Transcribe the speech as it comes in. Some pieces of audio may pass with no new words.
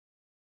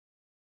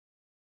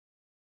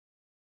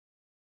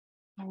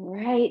All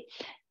right.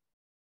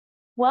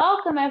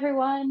 Welcome,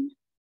 everyone.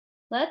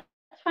 Let's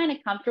find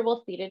a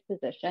comfortable seated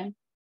position.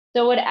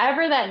 So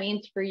whatever that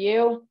means for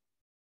you,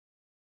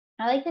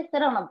 I like to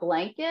sit on a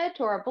blanket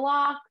or a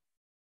block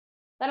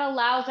that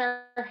allows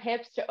our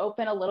hips to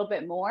open a little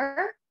bit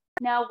more.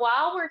 Now,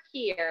 while we're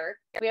here,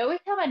 we always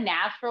have a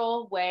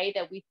natural way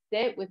that we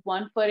sit with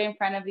one foot in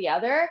front of the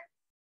other.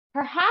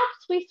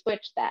 Perhaps we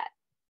switch that.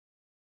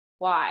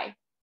 Why?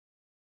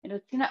 And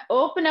it's going to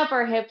open up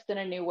our hips in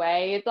a new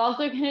way. It's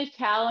also going to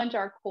challenge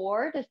our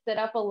core to sit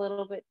up a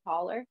little bit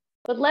taller.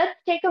 But let's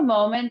take a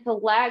moment to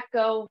let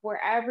go of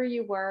wherever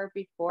you were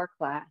before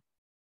class,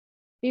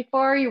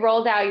 before you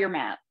rolled out your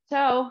mat.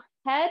 So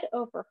head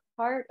over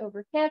heart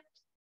over hips,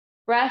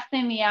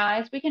 resting the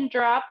eyes. We can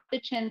drop the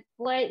chin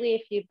slightly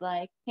if you'd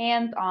like.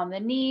 Hands on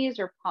the knees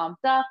or palms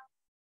up,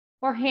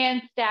 or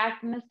hands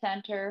stacked in the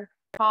center,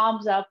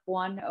 palms up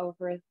one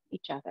over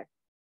each other.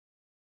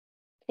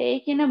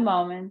 Taking a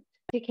moment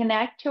to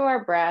connect to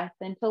our breath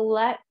and to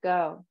let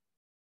go.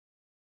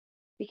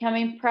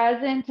 Becoming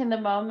present in the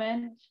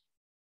moment.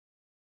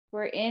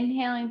 We're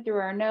inhaling through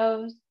our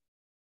nose,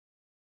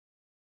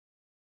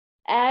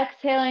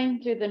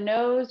 exhaling through the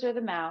nose or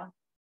the mouth.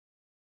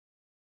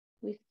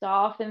 We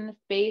soften the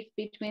space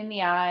between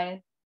the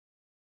eyes.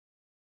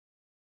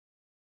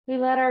 We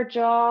let our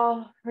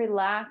jaw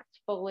relax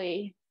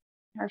fully.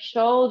 Our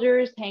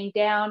shoulders hang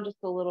down just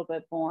a little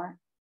bit more.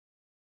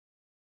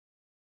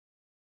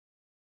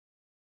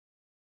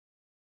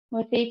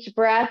 With each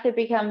breath, it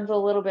becomes a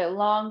little bit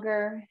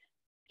longer,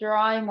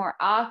 drawing more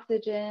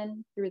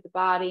oxygen through the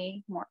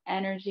body, more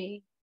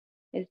energy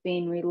is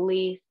being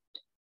released.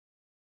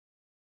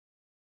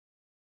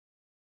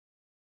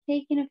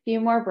 Taking a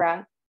few more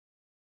breaths,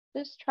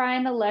 just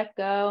trying to let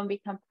go and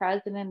become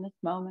present in this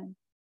moment.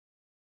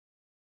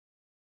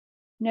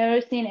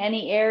 Noticing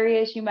any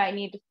areas you might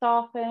need to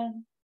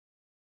soften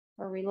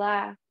or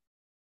relax.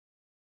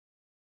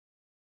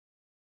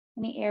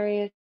 Any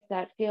areas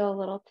that feel a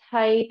little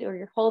tight or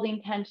you're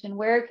holding tension,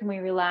 where can we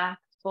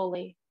relax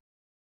fully?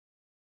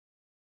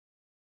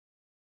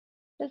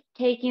 Just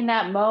taking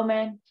that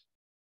moment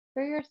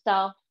for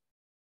yourself.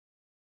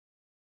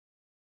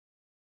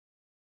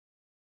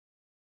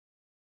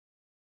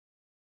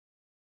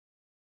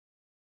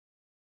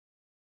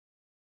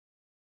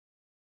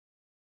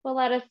 We'll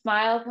let a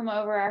smile come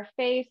over our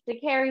face to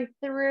carry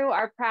through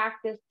our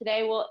practice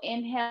today. We'll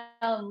inhale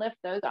and lift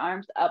those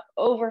arms up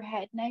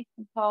overhead, nice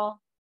and tall.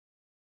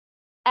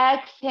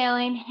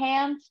 Exhaling,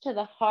 hands to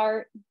the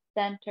heart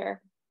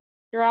center,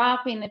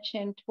 dropping the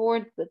chin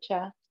towards the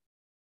chest.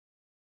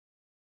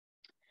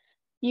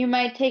 You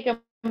might take a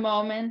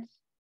moment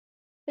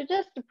to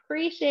just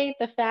appreciate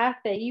the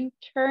fact that you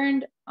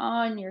turned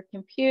on your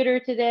computer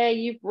today,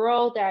 you've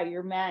rolled out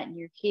your mat and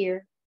you're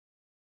here.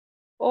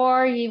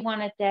 Or you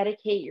want to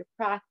dedicate your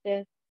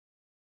practice.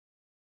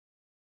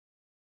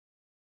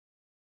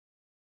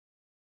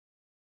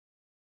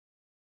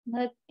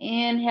 Let's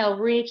inhale,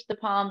 reach the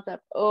palms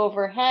up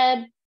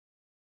overhead.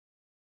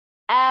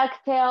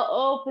 Exhale,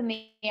 open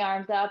the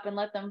arms up and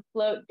let them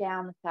float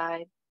down the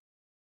side.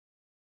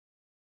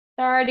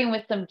 Starting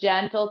with some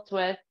gentle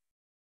twists.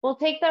 We'll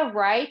take the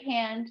right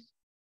hand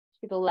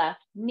to the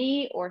left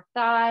knee or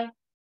thigh.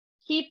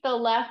 Keep the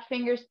left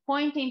fingers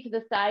pointing to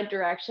the side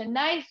direction.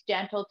 Nice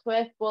gentle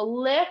twist.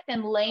 We'll lift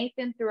and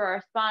lengthen through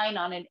our spine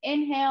on an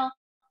inhale.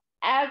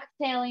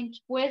 Exhaling,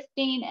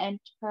 twisting and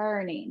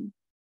turning.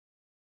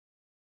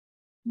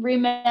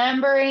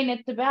 Remembering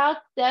it's about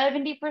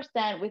 70%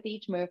 with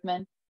each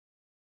movement.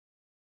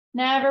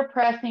 Never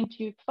pressing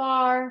too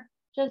far,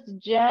 just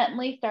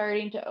gently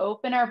starting to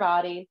open our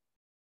bodies.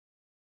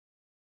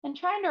 And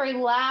trying to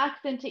relax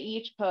into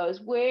each pose.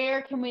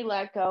 Where can we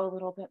let go a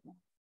little bit more?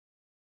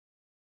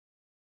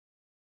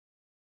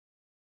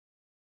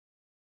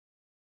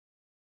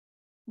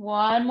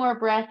 One more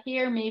breath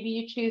here. Maybe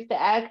you choose to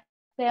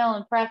exhale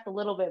and press a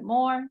little bit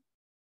more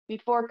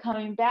before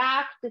coming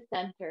back to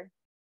center.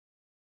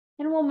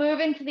 And we'll move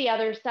into the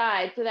other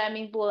side. So that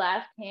means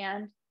left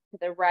hand to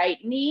the right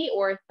knee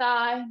or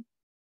thigh.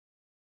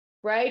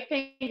 Right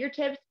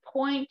fingertips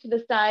point to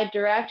the side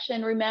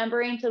direction,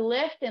 remembering to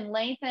lift and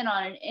lengthen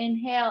on an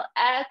inhale,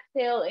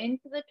 exhale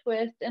into the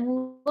twist,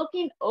 and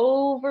looking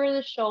over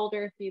the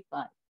shoulder if you'd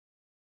like.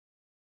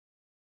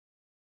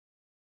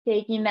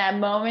 Taking that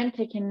moment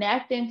to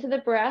connect into the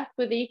breath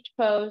with each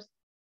pose.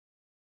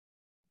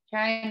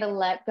 Trying to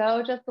let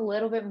go just a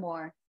little bit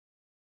more.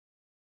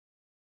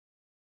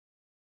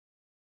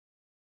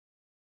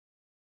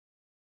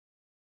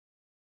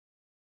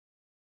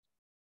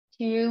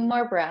 Two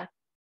more breaths.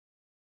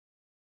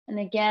 And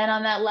again,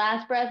 on that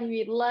last breath, if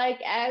you'd like,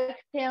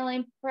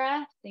 exhaling,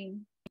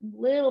 pressing a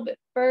little bit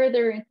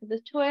further into the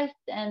twist,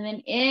 and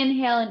then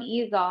inhale and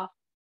ease off.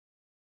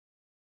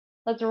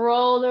 Let's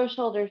roll those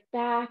shoulders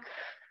back.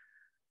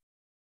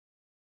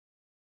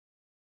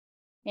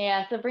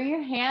 Yeah, so bring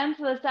your hands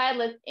to the side.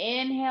 Let's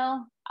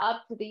inhale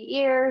up to the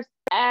ears,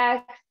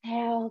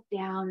 exhale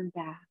down and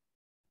back.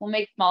 We'll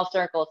make small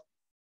circles.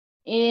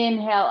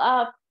 Inhale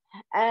up,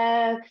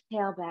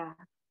 exhale back.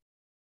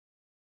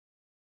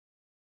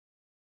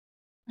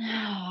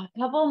 A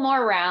couple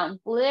more rounds,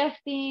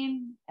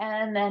 lifting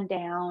and then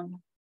down.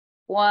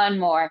 One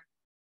more.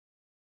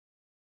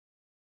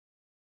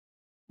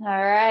 All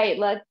right,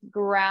 let's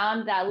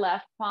ground that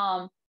left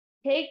palm.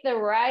 Take the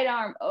right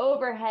arm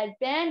overhead,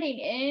 bending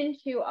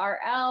into our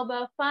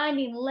elbow,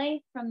 finding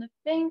length from the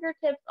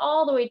fingertips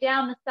all the way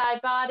down the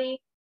side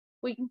body.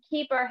 We can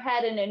keep our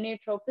head in a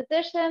neutral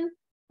position.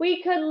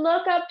 We could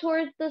look up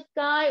towards the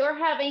sky or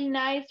have a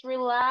nice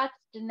relaxed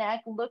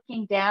neck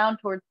looking down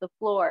towards the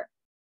floor.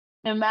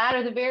 No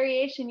matter the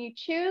variation you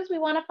choose, we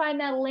want to find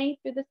that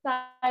length through the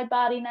side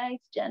body, nice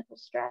gentle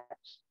stretch.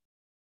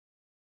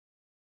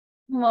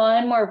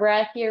 One more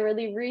breath here,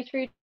 really reach,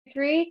 reach,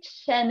 reach,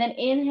 and then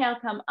inhale,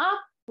 come up,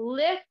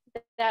 lift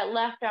that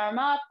left arm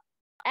up,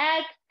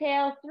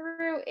 exhale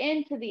through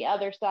into the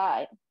other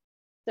side.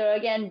 So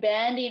again,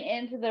 bending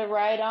into the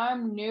right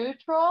arm,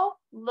 neutral,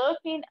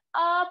 looking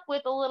up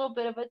with a little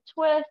bit of a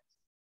twist,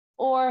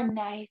 or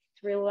nice,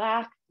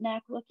 relaxed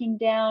neck looking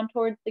down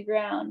towards the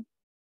ground.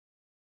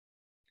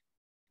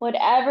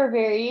 Whatever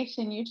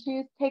variation you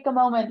choose, take a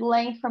moment,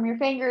 length from your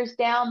fingers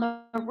down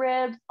the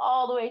ribs,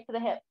 all the way to the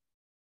hips.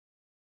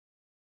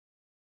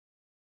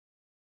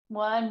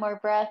 One more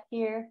breath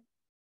here.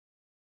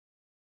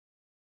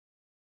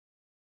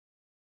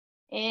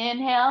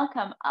 Inhale,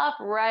 come up,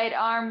 right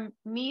arm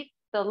meets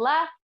the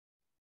left,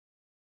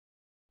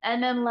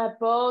 and then let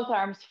both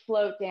arms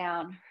float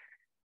down.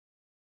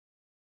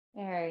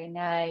 Very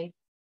nice.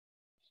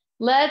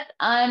 Let's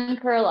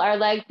uncurl our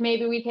legs.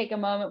 Maybe we take a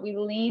moment, we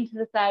lean to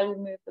the side, we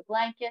move the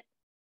blanket.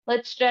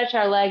 Let's stretch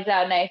our legs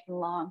out nice and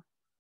long.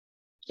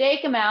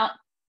 Shake them out.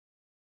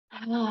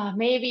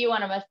 Maybe you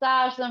want to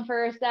massage them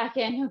for a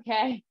second,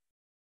 okay?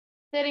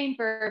 Sitting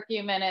for a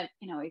few minutes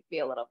can always be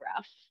a little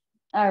rough.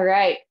 All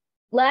right,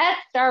 let's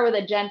start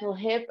with a gentle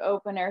hip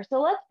opener.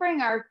 So let's bring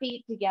our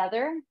feet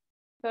together,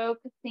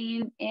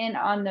 focusing in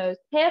on those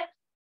hips.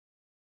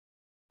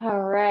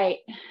 All right,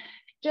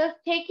 just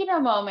taking a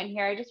moment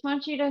here. I just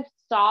want you to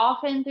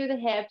soften through the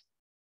hips.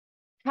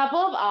 Couple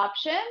of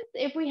options.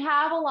 If we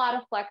have a lot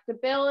of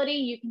flexibility,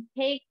 you can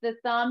take the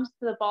thumbs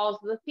to the balls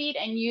of the feet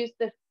and use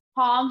the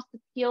palms to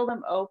peel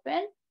them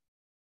open.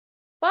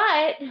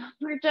 But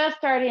we're just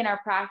starting our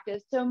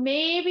practice. So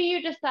maybe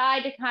you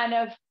decide to kind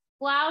of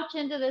slouch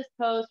into this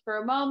pose for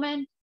a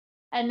moment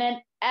and then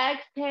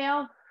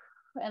exhale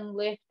and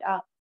lift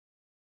up.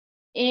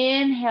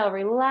 Inhale,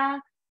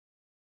 relax.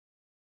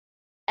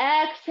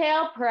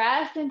 Exhale,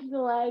 press into the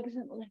legs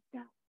and lift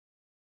up.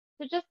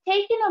 So just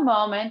taking a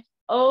moment,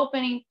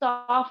 opening,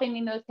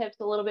 softening those hips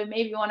a little bit.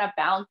 Maybe you want to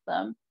bounce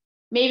them.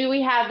 Maybe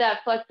we have that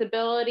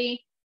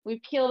flexibility.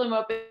 We peel them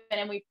open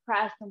and we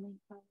press and lift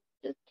up.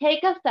 Just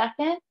take a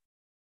second.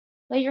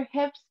 Let your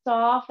hips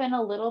soften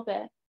a little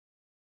bit.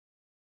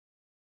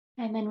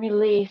 And then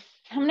release.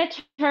 I'm going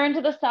to turn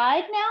to the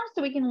side now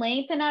so we can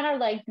lengthen out our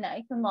legs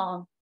nice and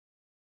long.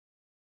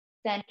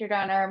 Centered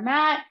on our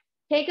mat.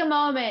 Take a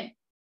moment.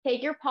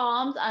 Take your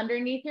palms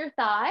underneath your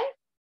thighs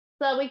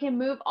so that we can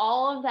move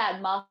all of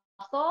that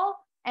muscle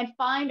and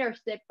find our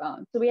sit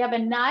bone. So we have a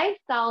nice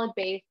solid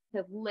base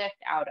to lift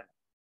out of.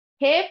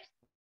 Hips,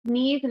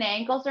 knees, and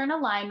ankles are in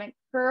alignment.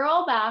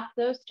 Curl back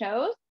those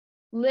toes.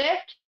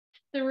 Lift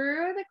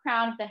through the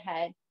crown of the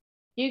head.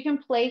 You can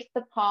place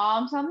the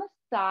palms on the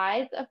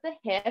sides of the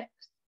hips.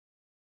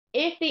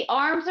 If the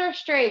arms are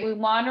straight, we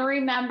want to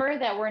remember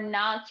that we're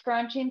not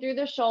scrunching through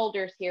the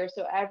shoulders here.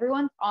 So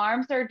everyone's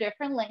arms are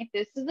different length.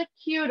 This is a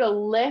cue to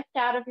lift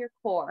out of your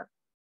core.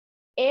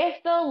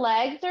 If the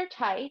legs are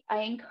tight,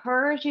 I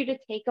encourage you to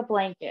take a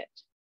blanket.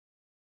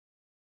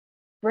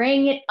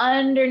 Bring it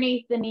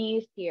underneath the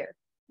knees here,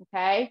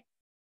 okay?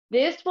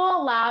 This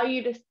will allow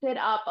you to sit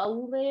up a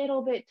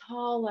little bit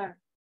taller.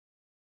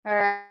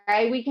 All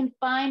right, we can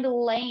find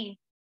length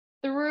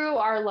through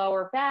our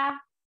lower back.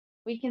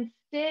 We can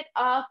sit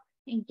up,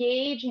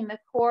 engaging the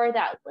core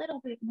that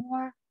little bit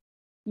more.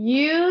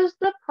 Use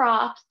the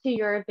props to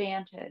your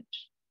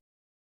advantage.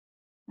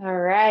 All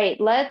right,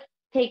 let's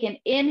take an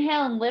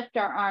inhale and lift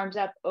our arms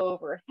up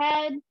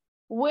overhead.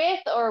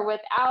 With or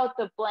without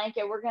the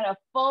blanket, we're gonna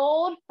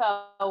fold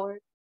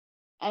forward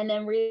and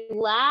then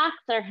relax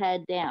our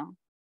head down.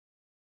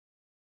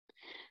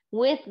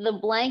 With the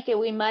blanket,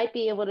 we might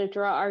be able to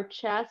draw our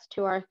chest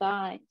to our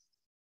thighs.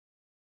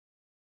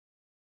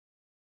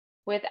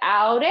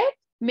 Without it,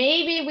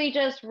 maybe we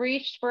just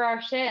reached for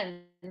our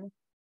shins.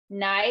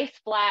 Nice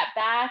flat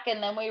back,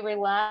 and then we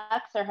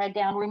relax our head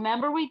down.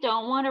 Remember, we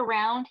don't want to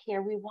round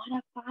here. We want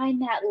to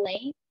find that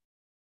length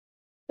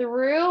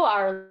through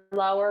our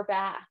lower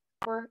back.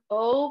 We're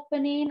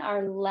opening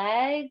our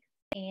legs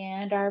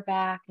and our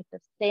back at the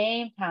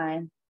same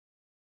time.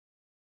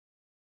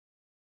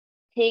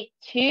 Take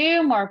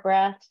 2 more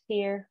breaths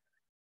here.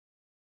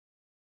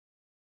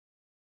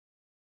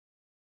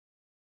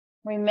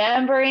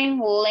 Remembering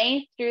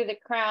length through the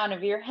crown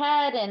of your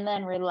head and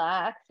then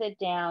relax it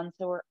down.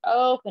 So we're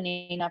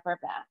opening up our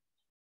back.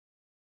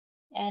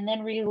 And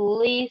then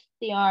release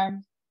the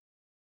arms.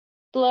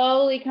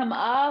 Slowly come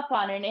up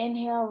on an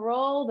inhale,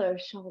 roll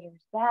those shoulders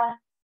back.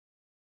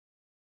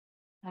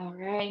 All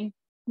right.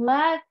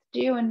 Let's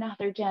do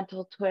another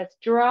gentle twist.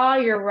 Draw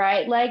your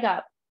right leg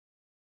up.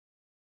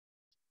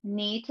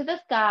 Knee to the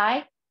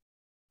sky.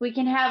 We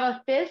can have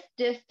a fist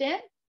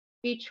distance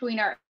between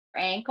our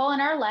ankle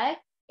and our leg.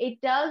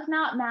 It does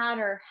not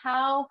matter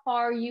how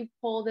far you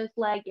pull this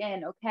leg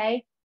in,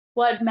 okay?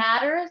 What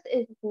matters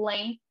is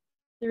length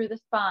through the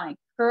spine.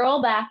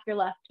 Curl back your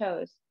left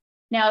toes.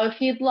 Now,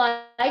 if you'd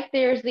like,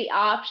 there's the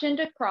option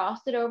to cross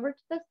it over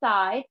to the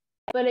side.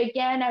 But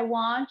again, I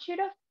want you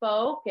to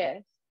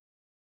focus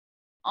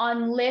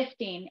on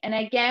lifting. And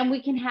again,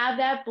 we can have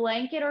that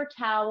blanket or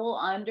towel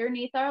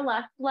underneath our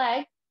left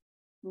leg.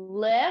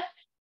 Lift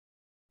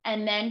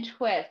and then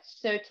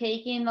twist. So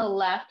taking the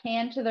left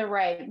hand to the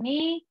right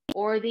knee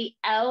or the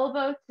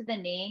elbow to the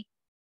knee.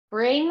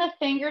 Bring the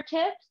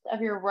fingertips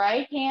of your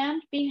right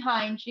hand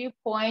behind you,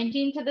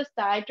 pointing to the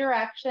side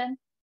direction.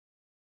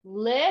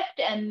 Lift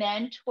and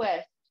then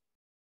twist.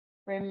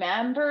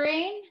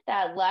 Remembering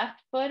that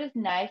left foot is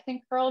nice and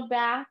curled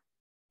back.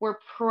 We're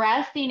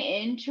pressing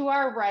into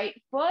our right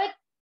foot,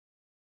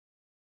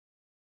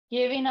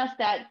 giving us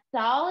that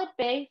solid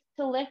base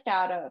to lift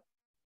out of.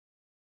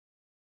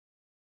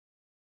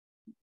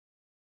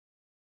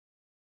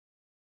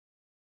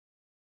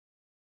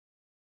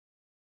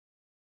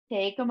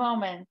 Take a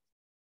moment.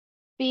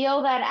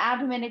 Feel that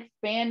abdomen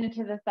expand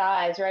into the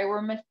thighs, right?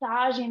 We're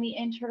massaging the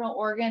internal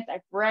organs.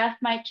 Our breath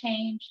might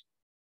change.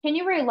 Can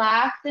you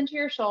relax into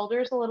your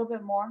shoulders a little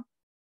bit more?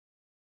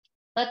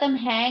 Let them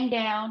hang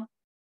down,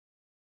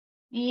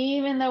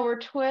 even though we're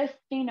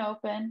twisting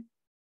open.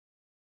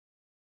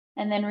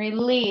 And then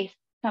release.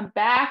 Come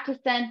back to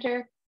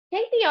center.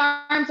 Take the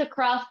arms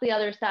across the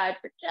other side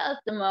for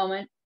just a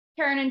moment.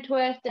 Turn and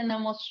twist, and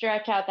then we'll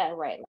stretch out that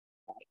right leg.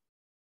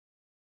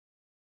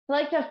 I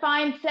like to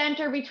find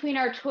center between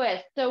our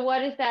twists. So what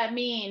does that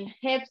mean?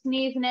 Hips,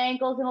 knees, and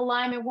ankles in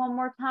alignment. One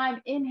more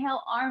time.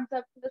 Inhale, arms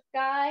up to the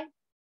sky.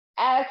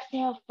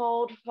 Exhale,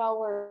 fold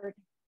forward.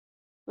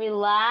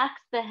 Relax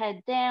the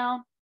head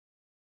down.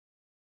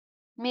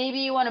 Maybe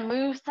you want to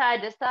move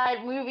side to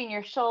side, moving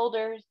your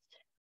shoulders.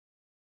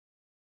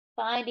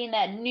 Finding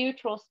that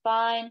neutral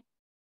spine.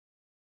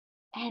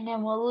 And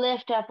then we'll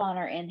lift up on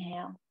our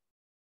inhale.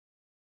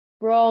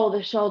 Roll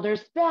the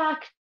shoulders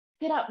back.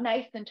 Sit up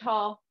nice and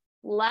tall.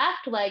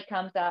 Left leg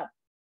comes up.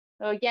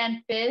 So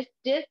again, fist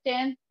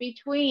distance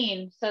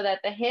between so that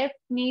the hips,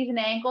 knees, and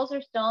ankles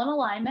are still in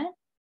alignment.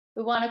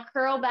 We want to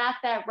curl back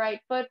that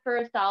right foot for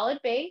a solid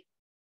base.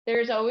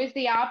 There's always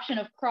the option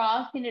of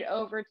crossing it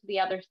over to the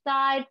other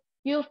side.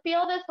 You'll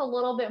feel this a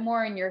little bit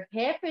more in your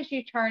hip as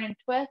you turn and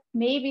twist.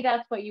 Maybe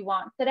that's what you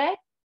want today.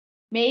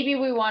 Maybe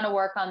we want to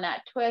work on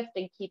that twist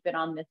and keep it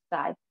on this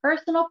side.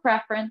 Personal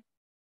preference.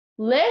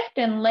 Lift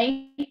and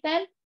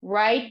lengthen.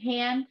 Right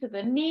hand to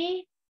the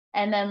knee.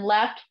 And then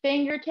left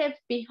fingertips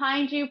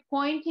behind you,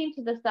 pointing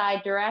to the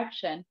side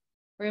direction.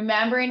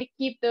 Remembering to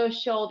keep those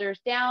shoulders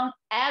down.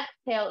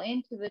 Exhale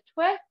into the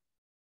twist.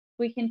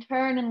 We can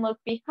turn and look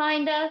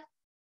behind us.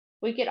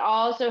 We could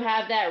also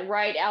have that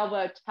right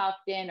elbow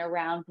tucked in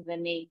around the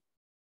knee.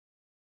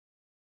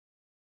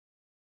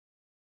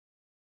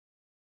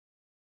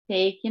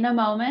 Taking a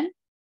moment.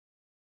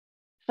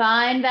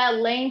 Find that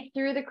length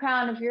through the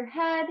crown of your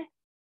head.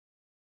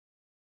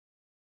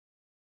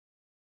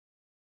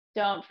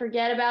 Don't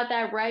forget about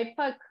that right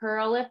foot.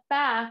 Curl it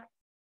back.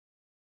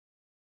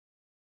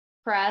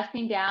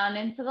 Pressing down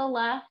into the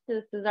left.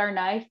 This is our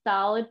nice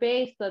solid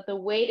base so that the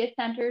weight is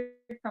centered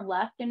from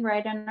left and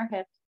right on our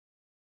hips.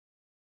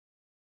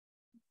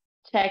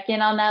 Check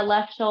in on that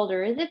left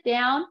shoulder. Is it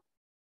down?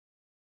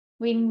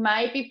 We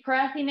might be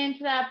pressing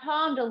into that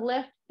palm to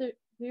lift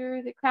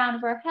through the crown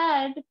of our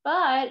head,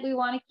 but we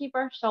want to keep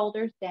our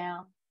shoulders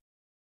down.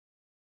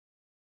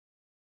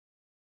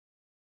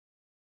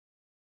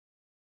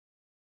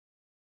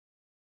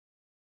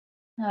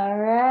 All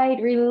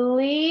right,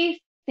 releasing,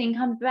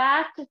 come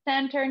back to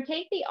center and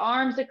take the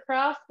arms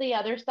across the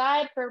other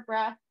side for a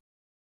breath.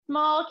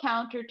 Small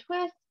counter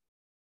twist.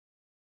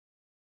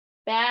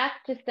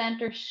 Back to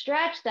center,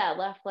 stretch that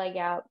left leg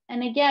out.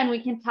 And again,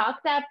 we can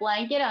tuck that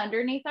blanket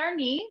underneath our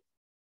knees.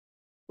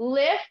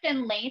 Lift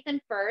and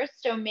lengthen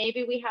first, so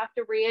maybe we have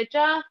to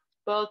readjust.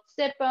 Both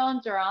sit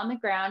bones are on the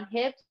ground,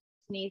 hips,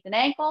 knees, and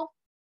ankles.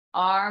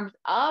 Arms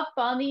up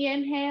on the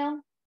inhale.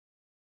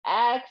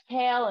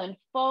 Exhale and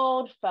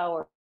fold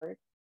forward.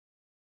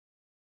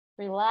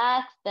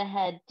 Relax the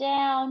head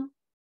down.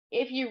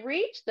 If you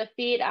reach the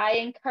feet, I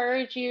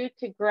encourage you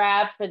to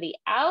grab for the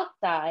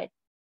outside,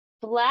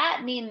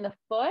 flattening the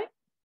foot,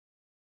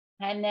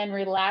 and then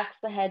relax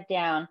the head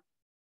down.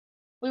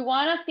 We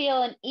want to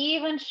feel an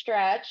even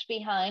stretch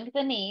behind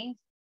the knees.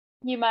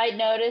 You might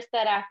notice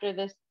that after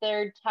this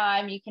third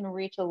time, you can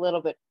reach a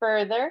little bit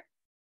further.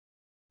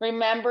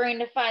 Remembering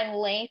to find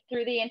length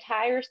through the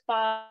entire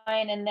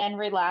spine and then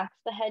relax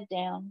the head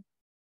down.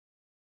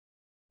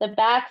 The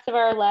backs of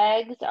our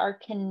legs are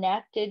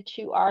connected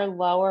to our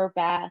lower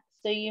back.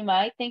 So you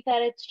might think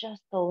that it's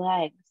just the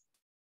legs,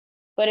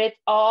 but it's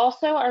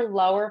also our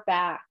lower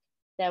back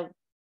that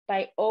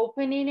by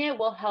opening it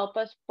will help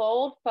us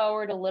fold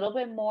forward a little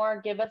bit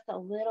more, give us a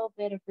little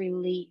bit of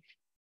relief.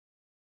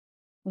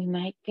 We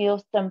might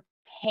feel some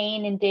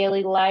pain in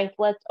daily life.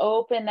 Let's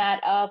open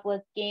that up.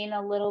 Let's gain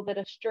a little bit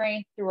of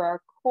strength through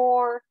our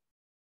core,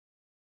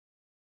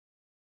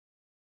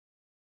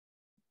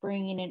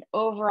 bringing an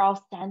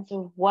overall sense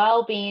of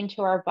well-being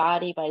to our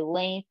body by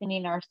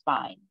lengthening our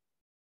spine.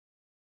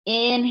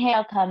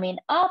 Inhale, coming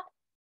up.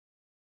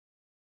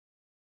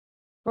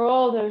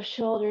 Roll those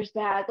shoulders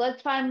back.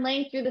 Let's find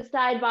length through the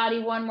side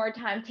body one more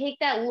time. Take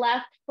that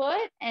left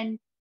foot and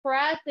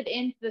press it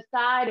into the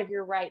side of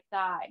your right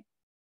thigh.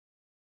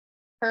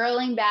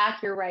 Curling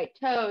back your right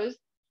toes.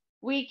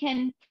 We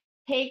can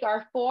take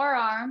our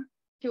forearm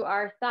to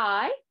our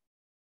thigh,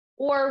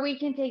 or we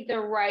can take the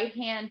right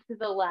hand to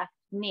the left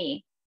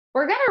knee.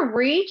 We're going to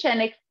reach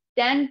and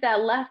extend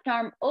that left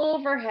arm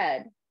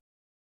overhead,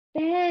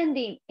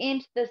 bending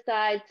into the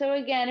side. So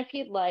again, if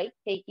you'd like,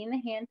 taking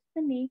the hand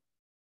to the knee.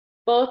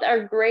 Both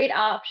are great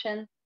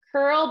options.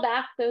 Curl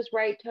back those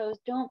right toes.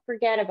 Don't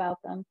forget about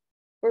them.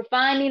 We're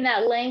finding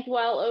that length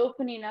while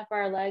opening up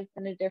our legs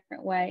in a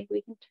different way.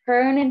 We can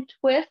turn and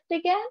twist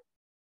again,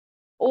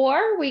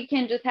 or we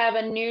can just have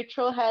a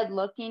neutral head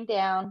looking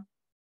down.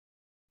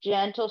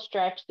 Gentle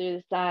stretch through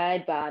the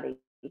side body.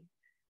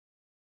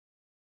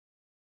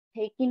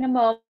 Taking a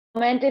moment,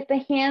 if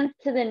the hands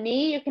to the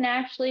knee, you can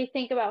actually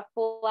think about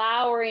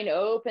flowering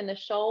open the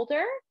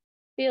shoulder.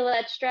 Feel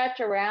that stretch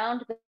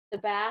around the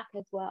back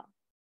as well.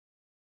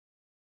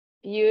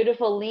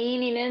 Beautiful,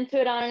 leaning into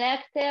it on an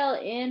exhale.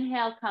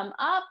 Inhale, come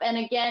up, and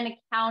again, a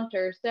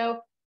counter.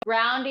 So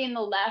grounding the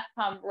left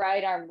palm,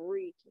 right arm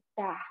reaches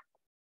back,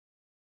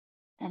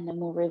 and then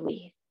we'll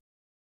release.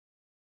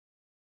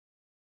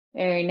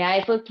 Very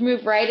nice. Let's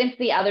move right into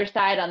the other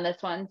side on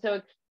this one.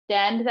 So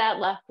extend that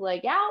left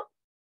leg out.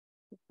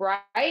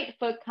 Right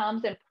foot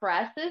comes and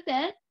presses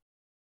in,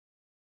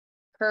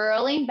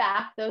 curling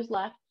back those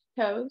left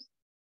toes.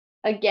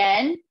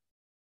 Again,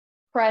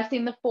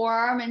 pressing the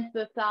forearm into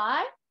the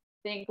thigh.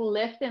 Think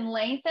lift and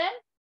lengthen.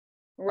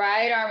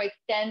 Right arm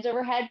extends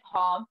overhead,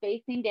 palm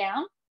facing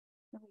down.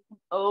 We can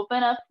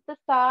open up to the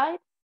side.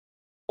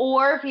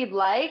 Or if you'd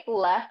like,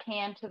 left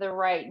hand to the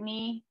right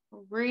knee,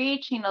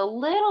 reaching a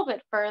little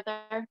bit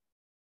further.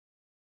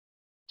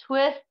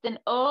 Twist and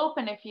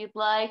open if you'd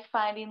like,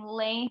 finding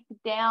length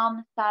down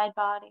the side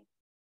body.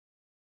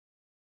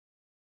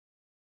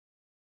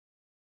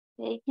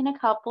 Taking a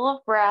couple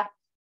of breaths.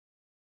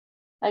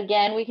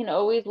 Again, we can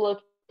always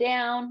look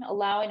down,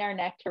 allowing our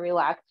neck to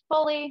relax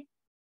fully,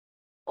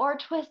 or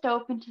twist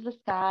open to the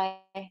sky.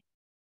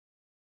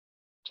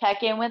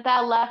 Check in with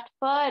that left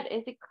foot.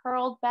 Is it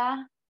curled back?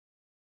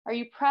 Are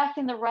you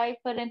pressing the right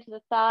foot into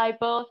the thigh,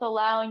 both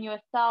allowing you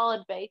a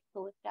solid base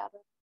to lift out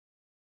of?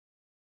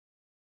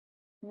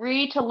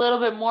 Reach a little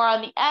bit more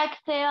on the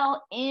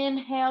exhale.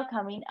 Inhale,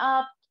 coming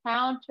up,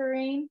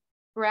 countering.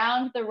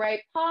 Ground the right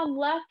palm,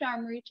 left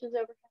arm reaches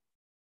overhead.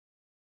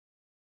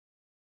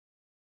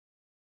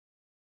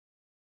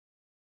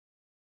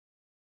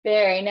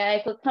 Very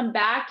nice. Let's come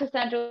back to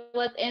center.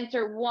 Let's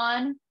insert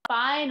one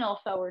final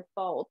forward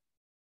fold.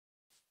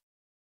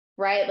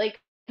 Right leg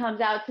comes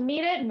out to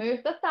meet it. Move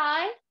the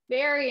thigh.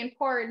 Very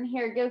important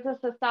here. Gives us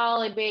a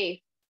solid base.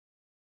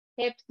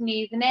 Hips,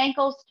 knees, and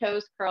ankles.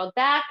 Toes curled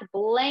back.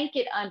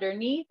 Blanket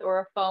underneath or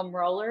a foam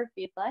roller if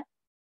you'd like.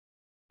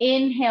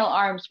 Inhale,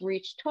 arms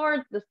reach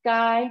towards the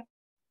sky.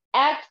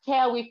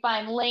 Exhale, we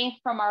find length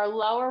from our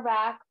lower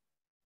back.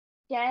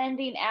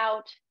 Extending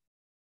out.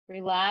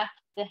 Relax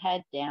the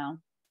head down.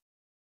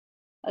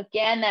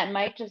 Again, that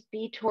might just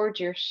be towards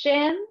your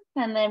shins,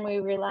 and then we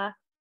relax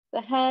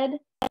the head,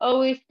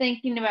 always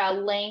thinking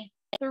about length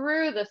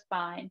through the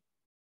spine,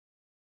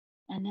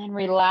 and then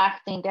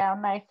relaxing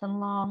down nice and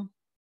long.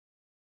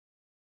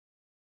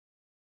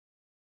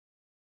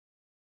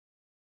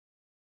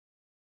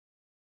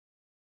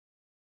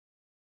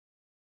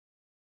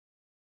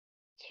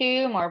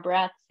 Two more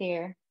breaths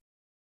here.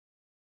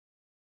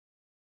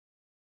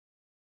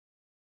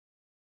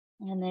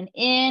 And then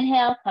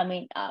inhale,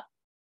 coming up.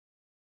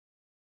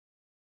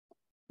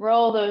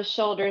 Roll those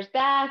shoulders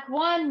back.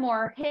 One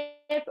more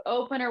hip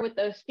opener with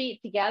those feet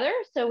together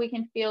so we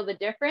can feel the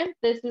difference.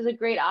 This is a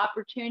great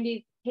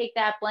opportunity to take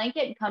that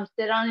blanket and come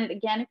sit on it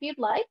again if you'd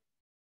like.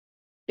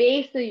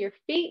 Base of your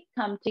feet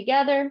come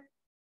together,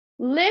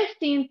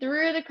 lifting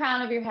through the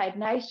crown of your head.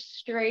 Nice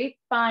straight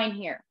spine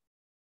here.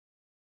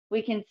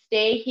 We can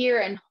stay here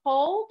and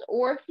hold,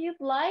 or if you'd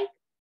like,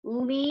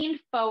 lean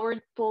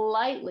forward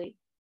slightly.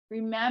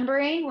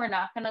 Remembering we're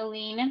not going to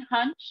lean and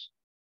hunch.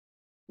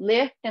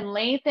 Lift and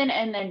lengthen,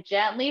 and then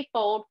gently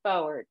fold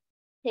forward.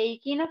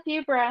 Taking a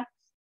few breaths.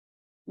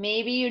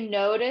 Maybe you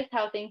notice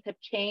how things have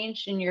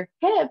changed in your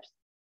hips.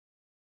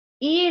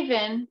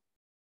 Even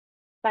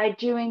by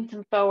doing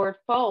some forward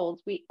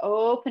folds, we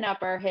open up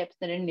our hips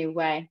in a new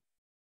way.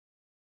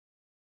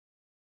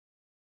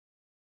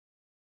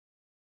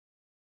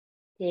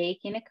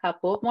 Taking a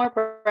couple of more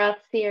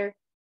breaths here.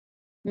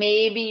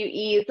 Maybe you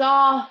ease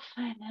off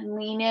and then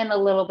lean in a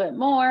little bit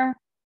more.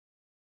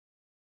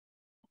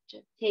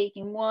 Just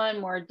taking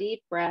one more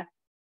deep breath.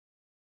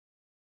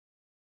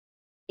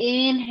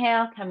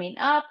 Inhale, coming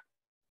up.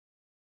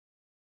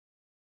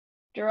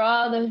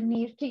 Draw those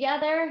knees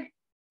together.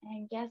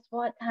 And guess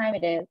what time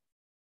it is?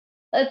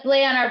 Let's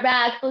lay on our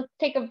backs. Let's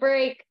take a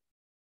break.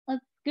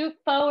 Let's scoop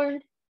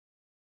forward.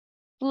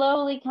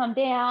 Slowly come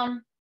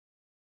down.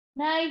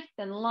 Nice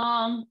and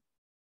long.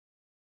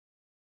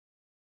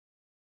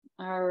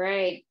 All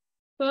right.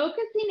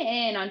 Focusing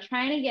in on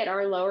trying to get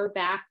our lower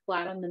back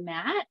flat on the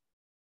mat.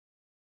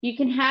 You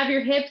can have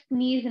your hips,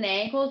 knees, and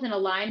ankles in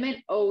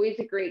alignment. Always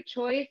a great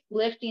choice.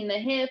 Lifting the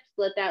hips,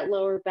 let that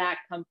lower back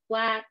come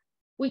flat.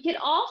 We can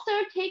also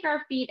take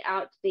our feet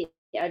out to the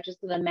edges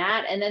of the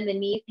mat and then the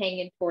knees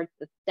hanging towards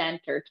the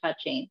center,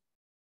 touching.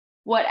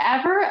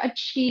 Whatever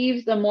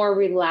achieves a more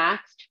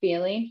relaxed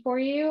feeling for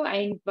you, I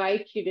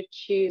invite you to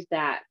choose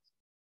that.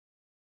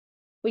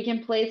 We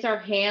can place our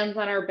hands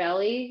on our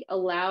belly,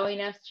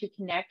 allowing us to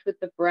connect with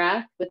the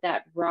breath, with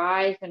that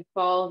rise and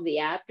fall of the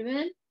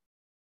abdomen.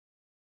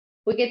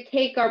 We could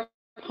take our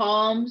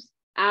palms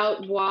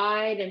out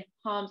wide and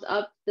palms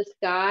up to the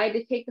sky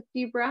to take a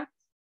few breaths.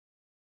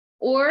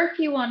 Or if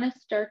you want to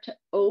start to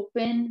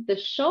open the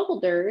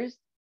shoulders,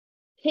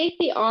 take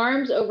the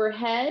arms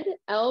overhead,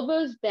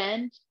 elbows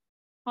bent,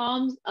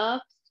 palms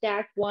up,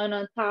 stacked one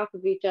on top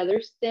of each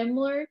other,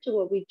 similar to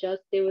what we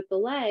just did with the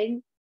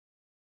legs.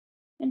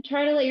 And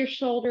try to let your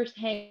shoulders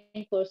hang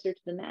closer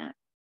to the mat.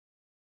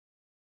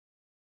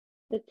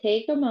 So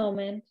take a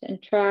moment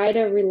and try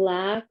to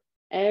relax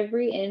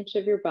every inch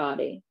of your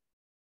body.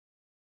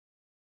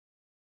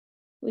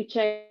 We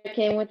check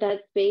in with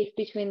that space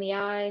between the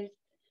eyes,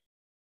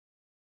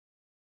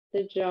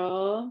 the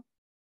jaw,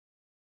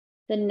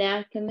 the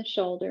neck, and the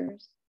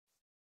shoulders.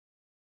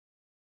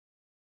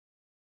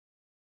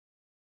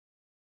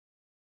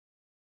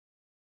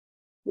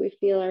 We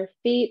feel our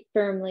feet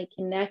firmly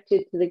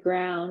connected to the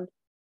ground.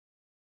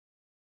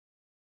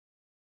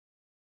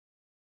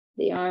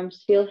 The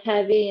arms feel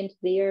heavy into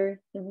the earth,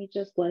 and we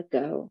just let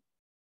go.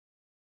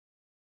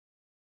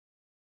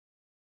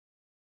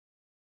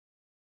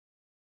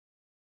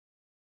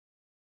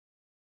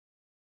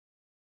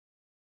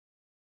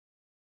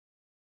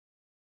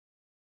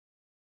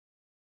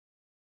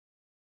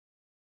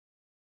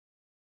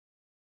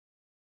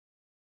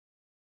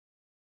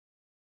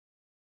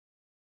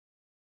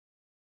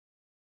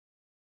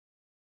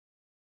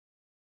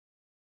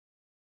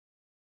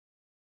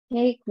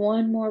 Take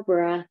one more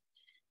breath.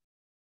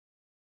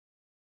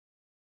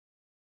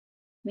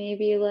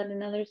 Maybe you let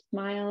another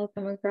smile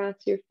come across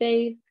your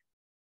face.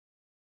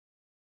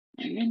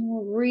 And then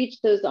we'll reach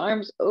those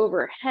arms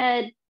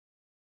overhead,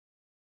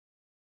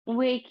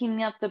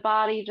 waking up the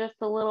body just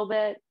a little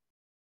bit.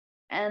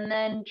 And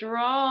then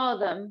draw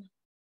them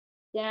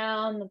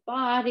down the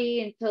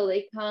body until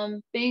they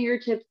come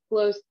fingertips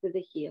close to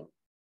the heel.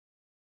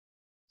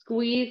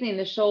 Squeezing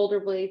the shoulder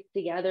blades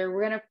together,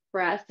 we're going to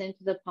press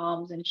into the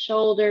palms and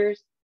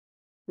shoulders,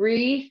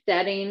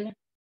 resetting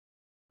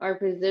our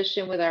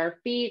position with our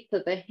feet so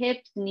the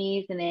hips,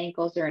 knees, and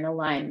ankles are in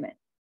alignment.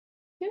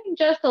 Doing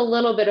just a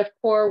little bit of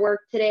core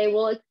work today.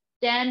 We'll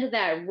extend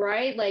that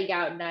right leg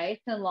out nice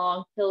and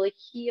long till the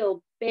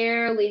heel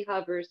barely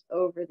hovers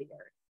over the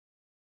earth.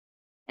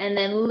 And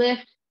then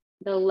lift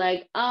the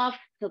leg up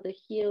till the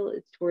heel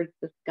is towards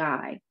the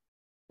sky.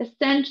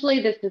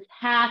 Essentially, this is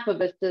half of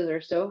a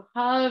scissor, so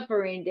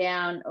hovering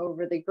down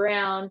over the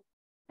ground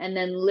and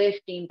then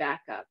lifting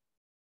back up.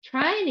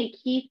 Trying to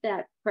keep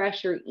that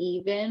pressure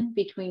even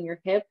between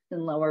your hips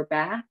and lower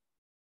back.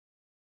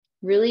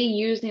 Really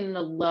using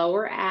the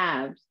lower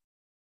abs.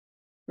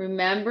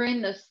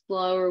 Remembering the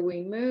slower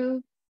we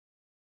move,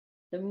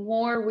 the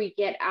more we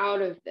get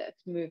out of this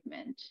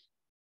movement.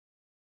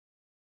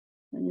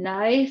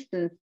 Nice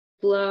and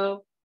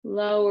slow,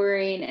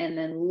 lowering and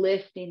then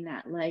lifting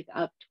that leg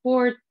up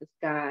towards the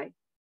sky.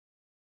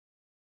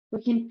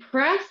 We can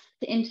press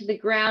into the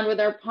ground with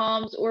our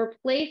palms or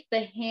place the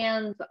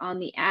hands on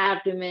the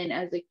abdomen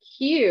as a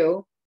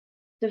cue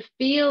to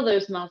feel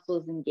those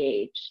muscles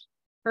engaged.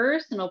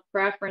 Personal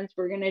preference,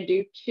 we're going to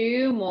do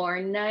 2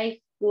 more nice,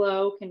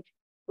 slow,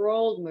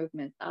 controlled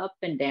movements up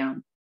and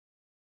down.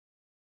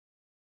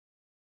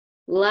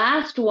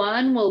 Last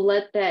one, we'll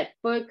let that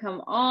foot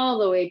come all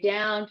the way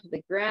down to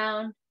the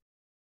ground.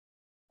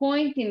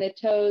 Pointing the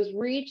toes,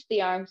 reach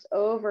the arms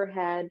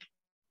overhead.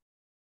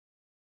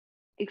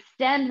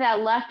 Extend that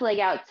left leg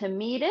out to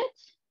meet it.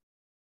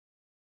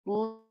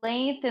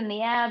 Lengthen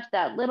the abs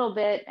that little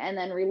bit and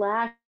then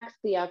relax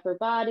the upper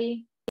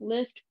body.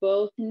 Lift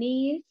both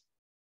knees.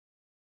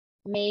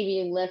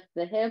 Maybe lift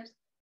the hips.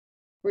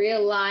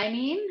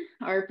 Realigning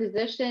our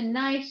position,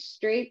 nice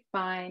straight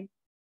spine.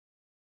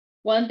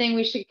 One thing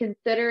we should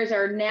consider is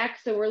our neck.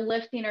 So we're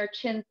lifting our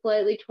chin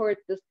slightly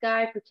towards the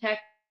sky,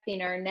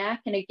 protecting our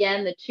neck. And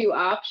again, the 2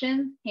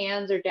 options,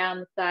 hands are down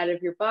the side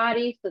of your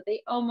body so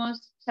they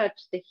almost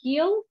touch the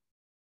heels.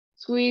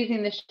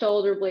 Squeezing the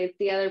shoulder blades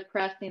together,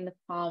 pressing the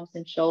palms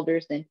and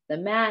shoulders into the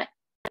mat.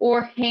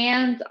 Or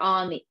hands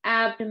on the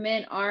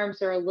abdomen,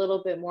 arms are a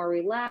little bit more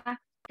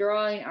relaxed,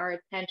 drawing our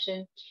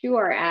attention to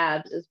our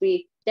abs as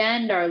we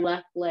extend our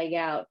left leg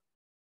out.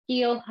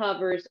 Heel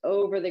hovers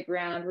over the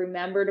ground.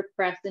 Remember to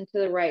press into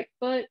the right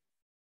foot.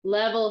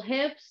 Level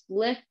hips,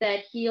 lift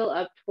that heel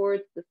up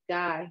towards the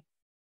sky.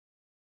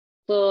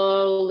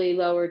 Slowly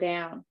lower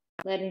down,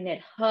 letting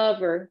it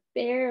hover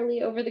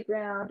barely over the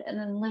ground and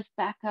then lift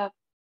back up.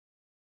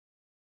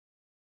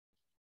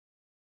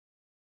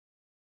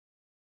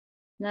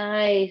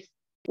 Nice,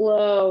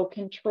 slow,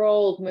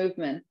 controlled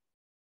movement.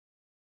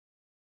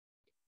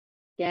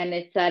 Again,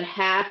 it's that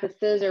half a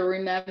scissor,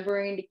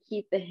 remembering to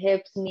keep the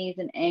hips, knees,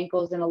 and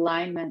ankles in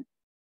alignment.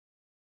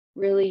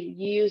 Really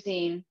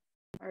using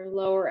our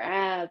lower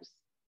abs.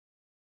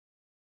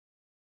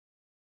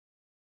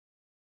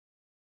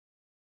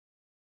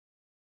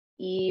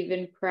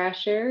 Even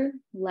pressure,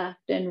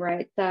 left and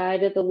right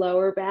side of the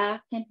lower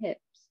back and hips.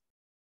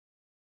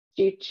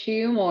 Do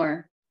 2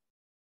 more.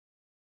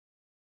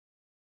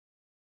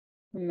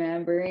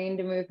 Remembering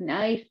to move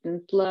nice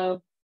and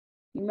slow.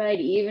 You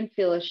might even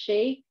feel a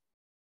shake.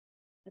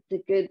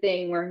 That's a good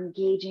thing. We're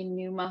engaging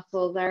new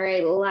muscles. All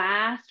right,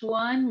 last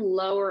one.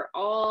 Lower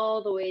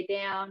all the way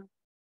down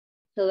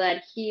till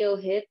that heel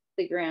hits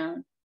the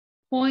ground.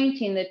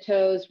 Pointing the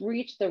toes,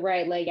 reach the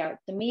right leg out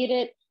to meet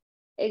it.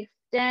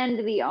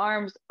 Extend the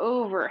arms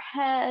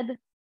overhead.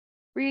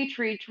 Reach,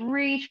 reach,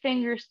 reach,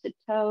 fingers to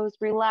toes,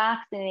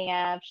 relaxing the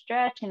abs,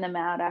 stretching them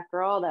out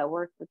after all that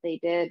work that they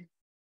did.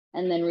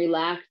 And then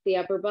relax the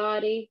upper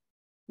body.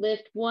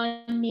 Lift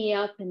one knee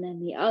up and then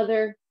the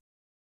other.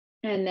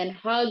 And then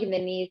hug the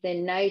knees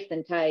in nice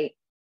and tight.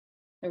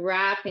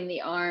 Wrapping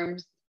the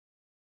arms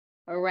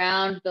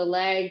around the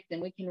legs,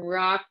 and we can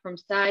rock from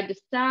side to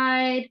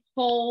side,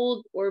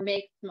 hold, or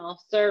make small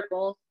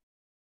circles.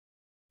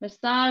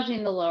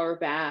 Massaging the lower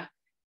back.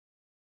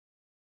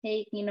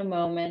 Taking a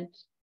moment.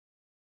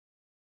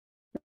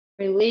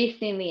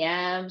 Releasing the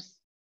abs.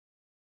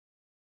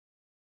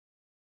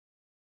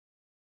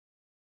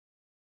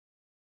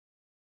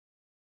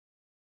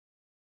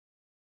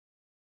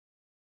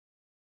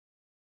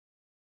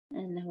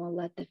 And then we'll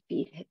let the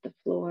feet hit the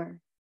floor.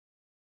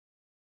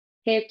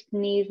 Hips,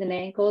 knees, and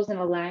ankles in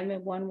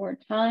alignment one more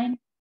time.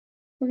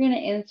 We're going to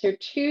insert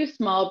 2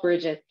 small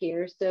bridges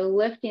here. So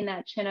lifting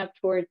that chin up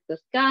towards the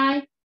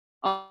sky.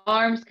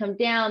 Arms come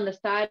down the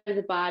side of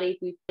the body.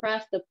 We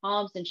press the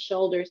palms and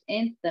shoulders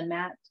into the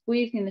mat,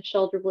 squeezing the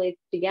shoulder blades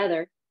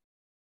together.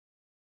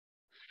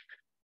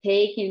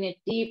 Taking a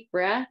deep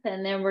breath,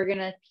 and then we're going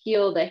to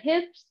peel the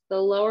hips, the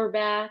lower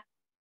back,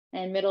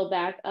 and middle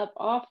back up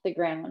off the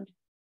ground.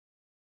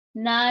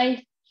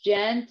 Nice,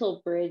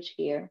 gentle bridge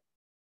here.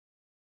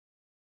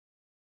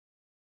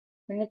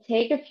 We're going to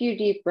take a few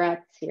deep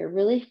breaths here.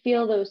 Really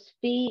feel those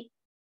feet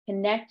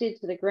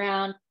connected to the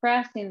ground,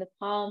 pressing the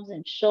palms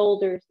and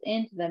shoulders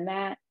into the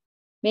mat.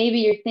 Maybe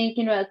you're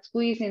thinking about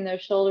squeezing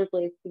those shoulder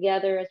blades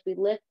together as we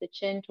lift the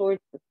chin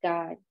towards the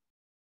sky.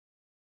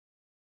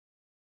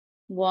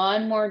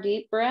 One more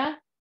deep breath.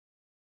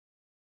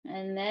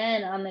 And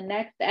then on the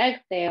next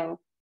exhale,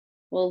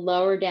 we'll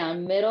lower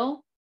down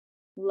middle,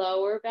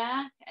 lower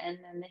back, and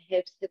then the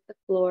hips hit the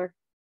floor.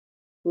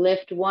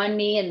 Lift one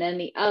knee and then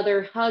the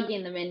other,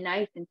 hugging them in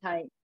nice and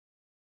tight.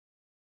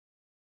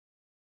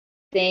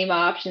 Same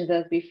options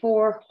as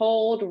before,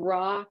 hold,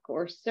 rock,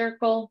 or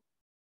circle.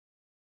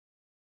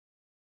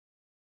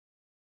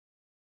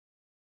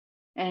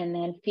 And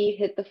then feet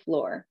hit the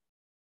floor.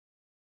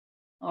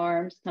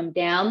 Arms come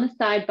down the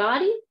side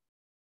body,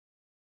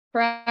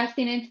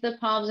 pressing into the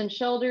palms and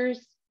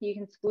shoulders. You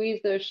can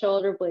squeeze those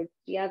shoulder blades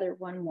together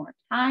one more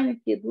time if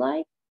you'd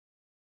like.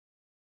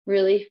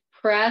 Really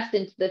press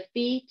into the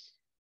feet,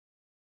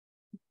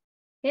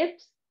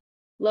 hips,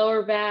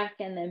 lower back,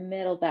 and then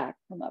middle back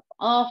come up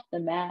off the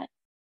mat.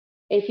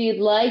 If you'd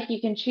like, you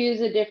can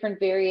choose a different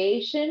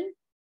variation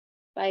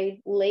by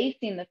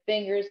lacing the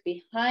fingers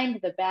behind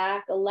the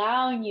back,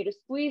 allowing you to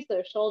squeeze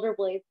those shoulder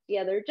blades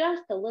together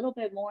just a little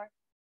bit more.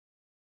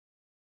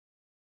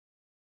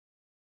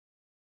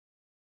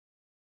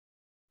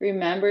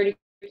 Remember to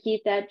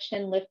keep that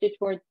chin lifted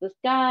towards the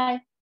sky,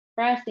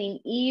 pressing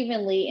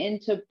evenly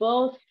into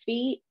both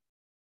feet.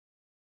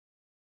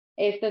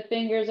 If the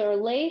fingers are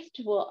laced,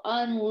 we'll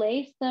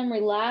unlace them,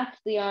 relax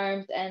the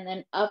arms, and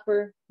then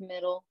upper,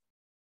 middle,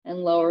 and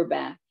lower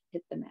back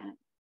hit the mat.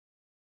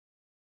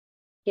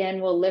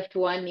 Again, we'll lift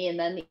one knee and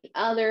then the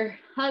other,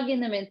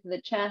 hugging them into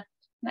the chest,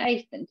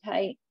 nice and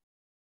tight.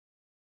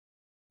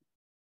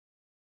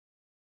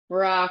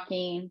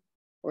 Rocking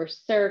or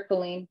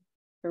circling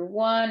for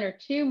 1 or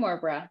 2 more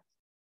breaths.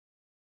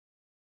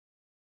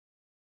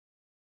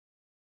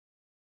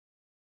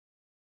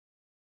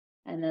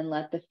 And then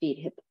let the feet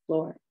hit the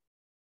floor.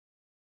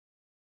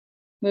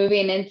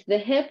 Moving into the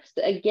hips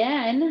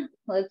again,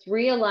 let's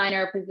realign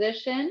our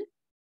position.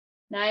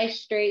 Nice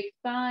straight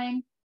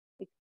spine.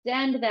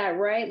 Extend that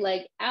right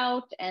leg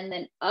out and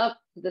then up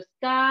to the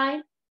sky,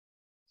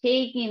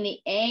 taking the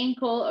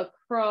ankle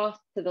across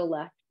to the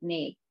left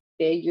knee,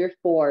 figure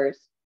 4s.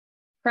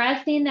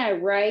 Pressing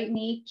that right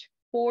knee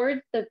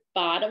towards the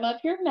bottom of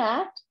your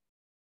mat.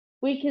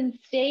 We can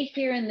stay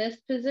here in this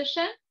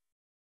position.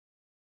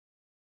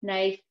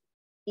 Nice,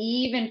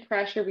 even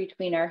pressure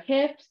between our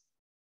hips.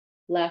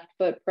 Left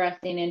foot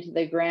pressing into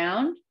the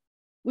ground.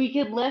 We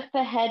could lift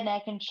the head,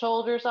 neck, and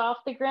shoulders off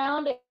the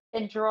ground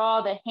and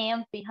draw the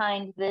hands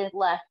behind the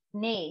left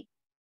knee,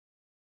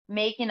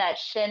 making that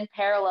shin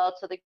parallel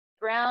to the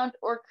ground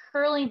or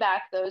curling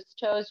back those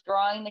toes,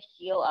 drawing the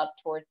heel up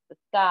towards the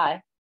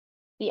sky.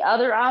 The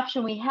other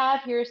option we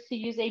have here is to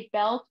use a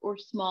belt or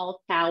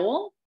small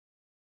towel.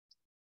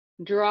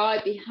 Draw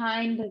it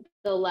behind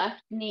the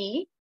left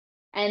knee,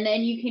 and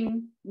then you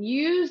can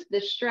use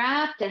the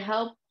strap to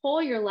help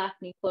pull your left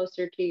knee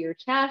closer to your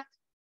chest,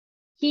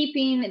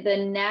 keeping the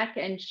neck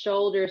and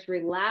shoulders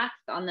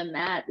relaxed on the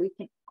mat. We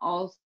can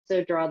also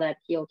draw that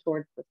heel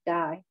towards the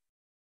sky.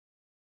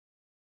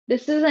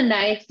 This is a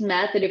nice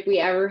method if we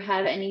ever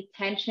have any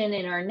tension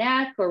in our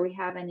neck or we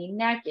have any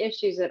neck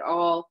issues at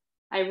all.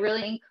 I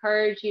really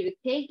encourage you to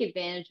take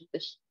advantage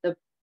of the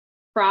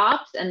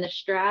props and the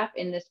strap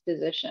in this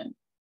position.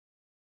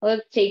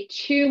 Let's take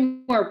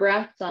 2 more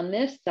breaths on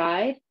this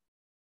side.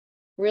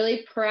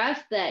 Really press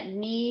that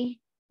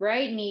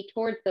right knee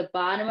towards the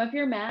bottom of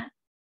your mat.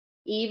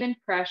 Even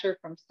pressure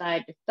from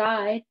side to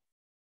side.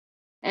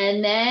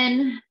 And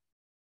then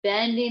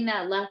bending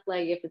that left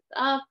leg if it's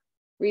up,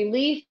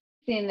 releasing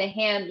the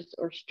hands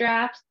or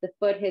straps, the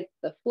foot hits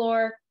the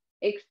floor.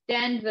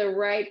 Extend the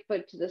right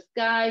foot to the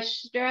sky,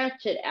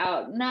 stretch it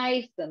out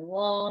nice and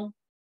long,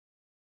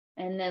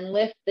 and then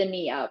lift the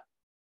knee up.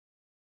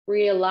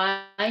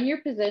 Realign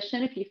your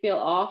position if you feel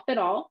off at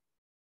all.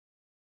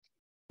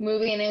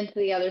 Moving into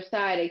the other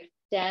side,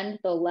 extend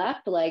the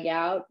left leg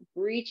out,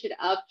 reach it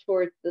up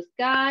towards the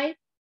sky,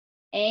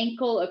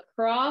 ankle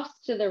across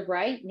to the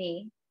right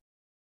knee,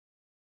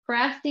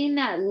 pressing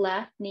that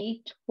left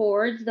knee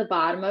towards the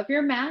bottom of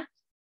your mat.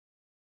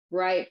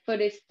 Right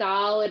foot is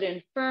solid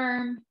and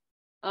firm,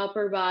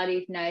 upper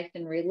body's nice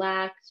and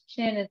relaxed,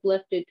 chin is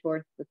lifted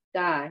towards the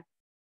sky.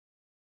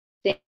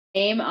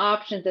 Same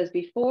options as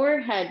before,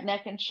 head,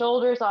 neck, and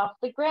shoulders off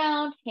the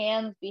ground,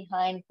 hands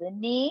behind the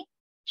knee,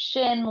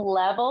 shin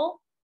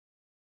level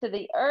to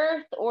the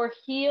earth or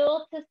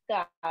heel to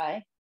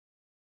sky.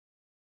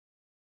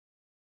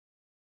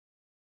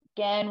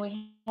 Again,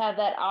 we have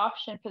that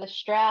option for the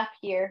strap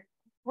here.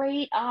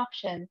 Great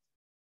options.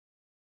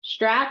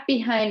 Strap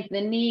behind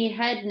the knee,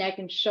 head, neck,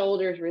 and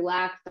shoulders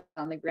relaxed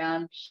on the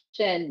ground,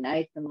 chin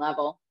nice and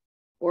level,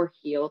 or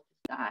heel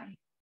to sky.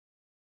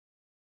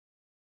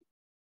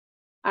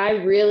 I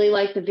really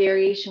like the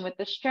variation with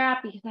the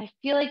strap because I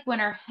feel like when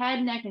our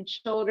head, neck, and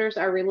shoulders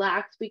are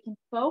relaxed, we can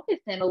focus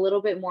in a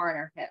little bit more on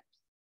our hips.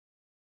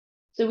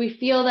 So we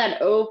feel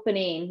that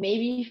opening.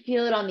 Maybe you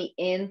feel it on the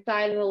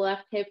inside of the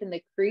left hip in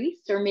the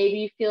crease, or maybe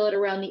you feel it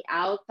around the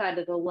outside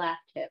of the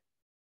left hip.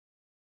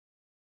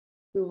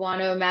 We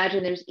want to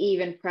imagine there's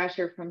even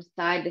pressure from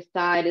side to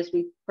side as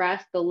we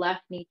press the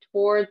left knee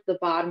towards the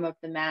bottom of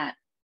the mat.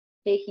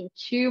 Taking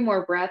 2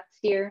 more breaths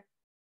here.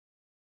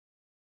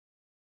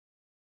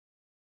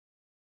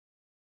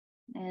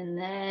 And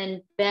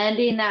then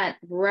bending that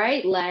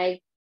right leg,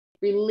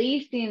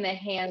 releasing the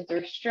hands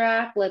or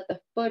strap, let the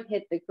foot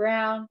hit the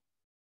ground.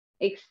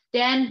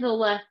 Extend the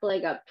left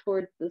leg up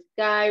towards the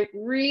sky,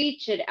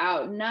 reach it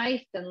out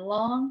nice and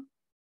long.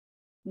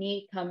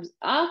 Knee comes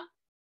up.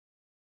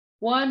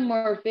 1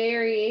 more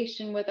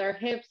variation with our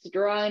hips,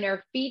 drawing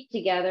our feet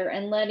together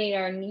and letting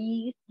our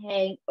knees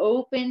hang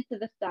open to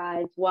the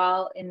sides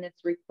while in this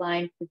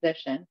reclined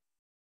position.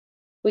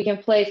 We can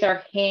place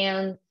our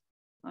hands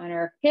on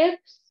our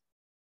hips,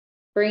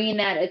 bringing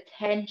that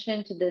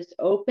attention to this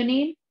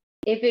opening.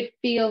 If it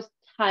feels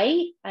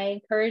tight, I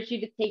encourage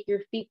you to take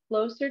your feet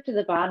closer to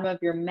the bottom of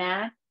your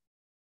mat.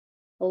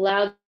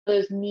 Allow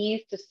those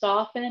knees to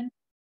soften.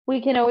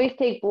 We can always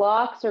take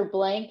blocks or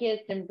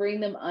blankets and bring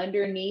them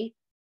underneath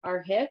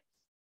our hips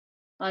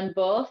on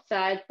both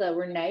sides so that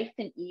we're nice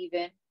and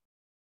even.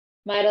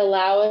 Might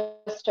allow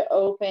us to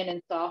open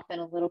and soften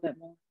a little bit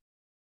more.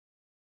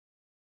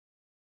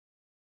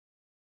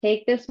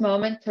 Take this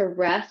moment to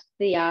rest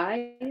the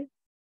eyes.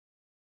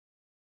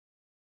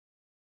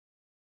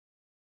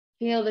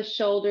 Feel the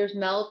shoulders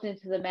melt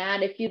into the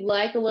mat. If you'd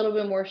like a little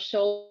bit more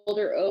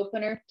shoulder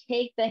opener,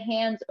 take the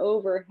hands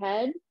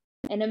overhead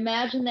and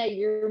imagine that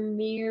you're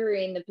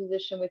mirroring the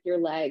position with your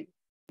legs.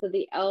 So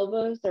the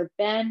elbows are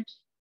bent,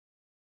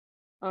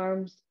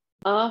 arms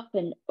up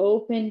and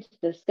open to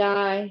the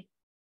sky.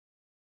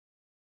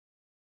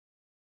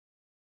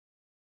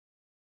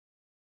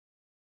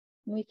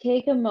 We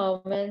take a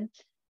moment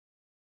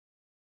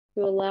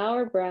to allow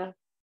our breath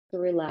to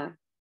relax,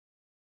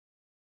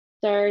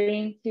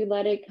 starting to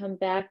let it come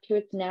back to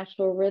its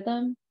natural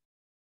rhythm.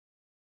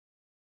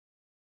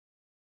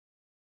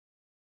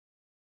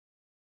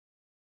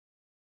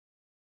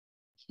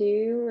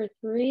 Two or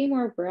three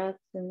more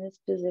breaths in this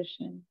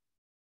position.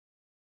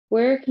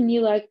 Where can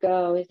you let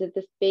go? Is it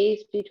the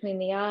space between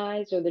the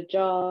eyes or the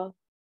jaw?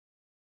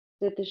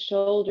 Is it the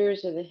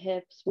shoulders or the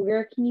hips?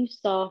 Where can you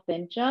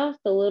soften just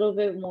a little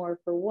bit more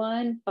for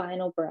one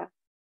final breath?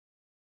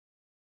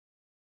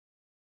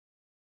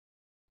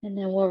 And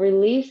then we'll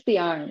release the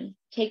arms.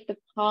 Take the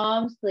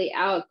palms to the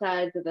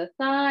outsides of the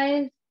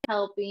thighs,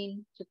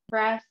 helping to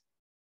press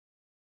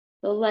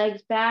the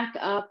legs back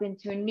up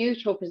into a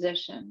neutral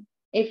position.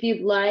 If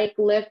you'd like,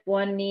 lift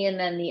one knee and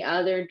then the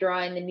other,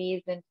 drawing the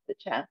knees into the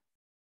chest.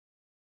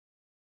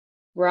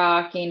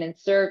 rocking and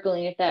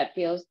circling if that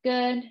feels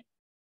good.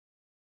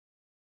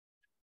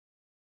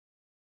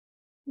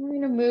 We're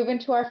going to move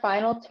into our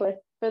final twist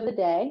for the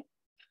day.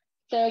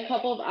 So a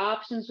couple of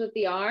options with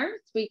the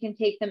arms. We can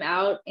take them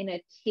out in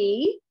a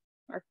T.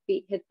 Our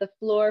feet hit the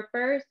floor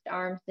first,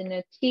 arms in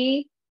a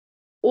T,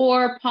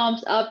 or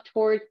palms up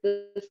towards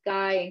the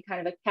sky in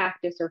kind of a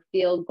cactus or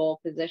field goal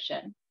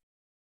position.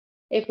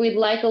 If we'd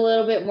like a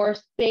little bit more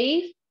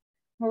space,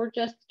 we're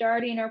just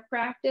starting our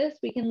practice,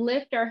 we can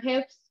lift our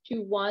hips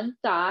to one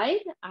side.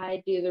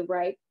 I do the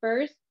right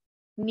first.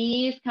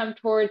 Knees come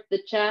towards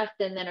the chest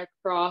and then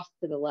across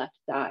to the left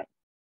side.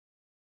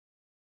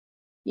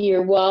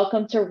 You're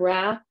welcome to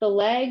wrap the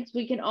legs.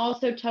 We can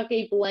also tuck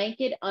a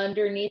blanket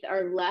underneath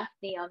our left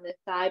knee on this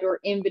side or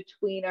in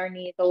between our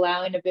knees,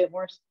 allowing a bit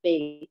more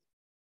space.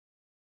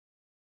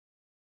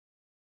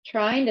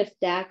 Trying to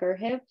stack our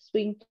hips,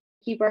 we can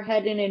keep our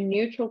head in a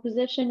neutral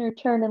position or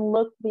turn and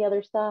look to the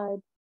other side.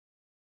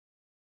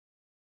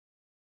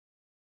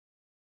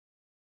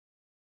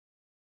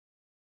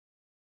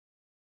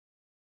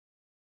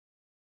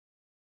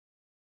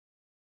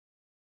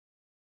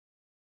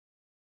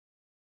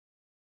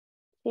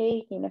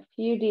 Taking a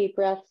few deep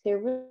breaths here,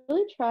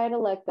 really try to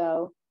let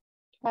go.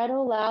 Try to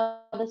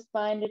allow the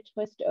spine to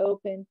twist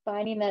open,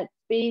 finding that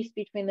space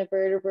between the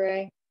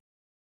vertebrae,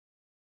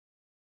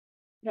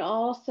 but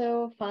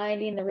also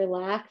finding the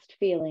relaxed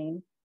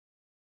feeling.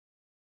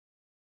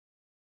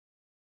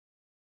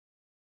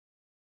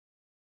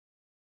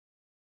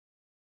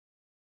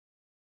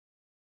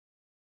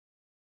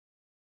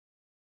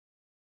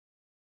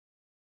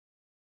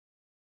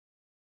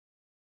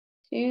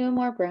 Two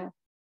more breaths.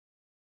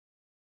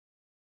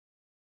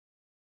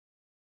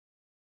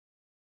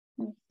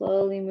 And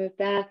slowly move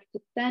back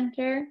to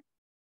center.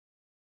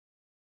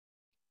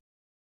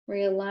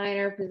 Realign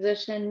our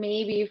position.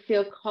 Maybe you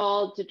feel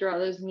called to draw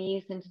those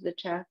knees into the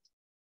chest.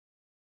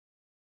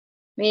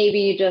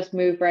 Maybe you just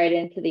move right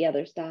into the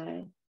other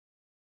side.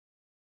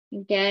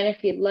 Again,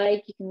 if you'd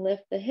like, you can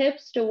lift the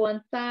hips to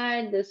one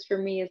side. This for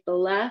me is the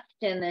left,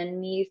 and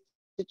then knees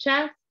to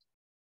chest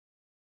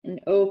and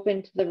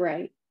open to the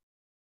right.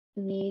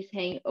 Knees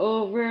hang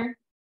over,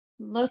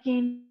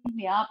 looking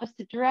the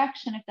opposite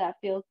direction if that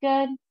feels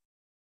good.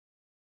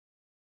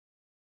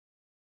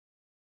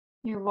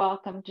 You're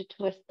welcome to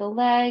twist the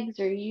legs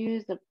or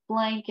use a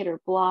blanket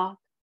or block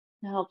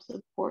to help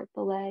support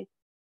the legs.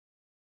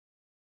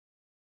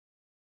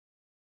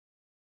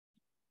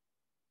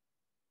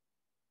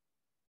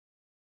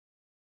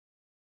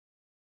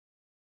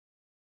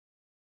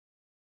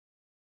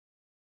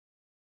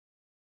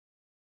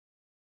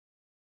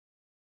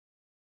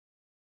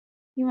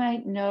 You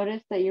might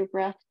notice that your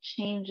breath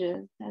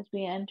changes as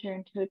we enter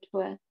into a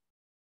twist.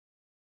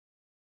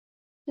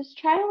 Just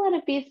try to let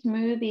it be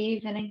smooth,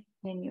 even, and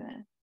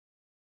continuous.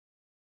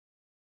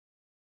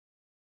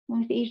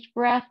 With each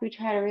breath, we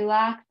try to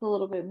relax a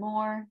little bit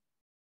more,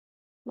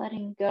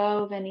 letting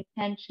go of any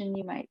tension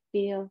you might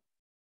feel.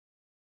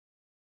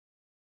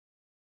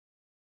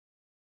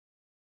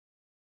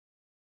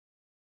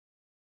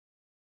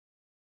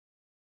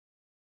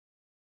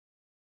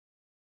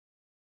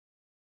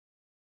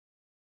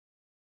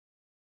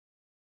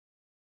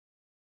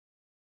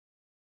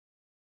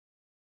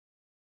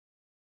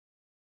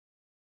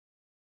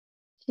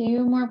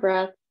 Two more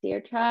breaths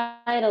here. Try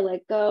to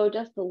let go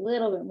just a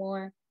little bit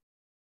more.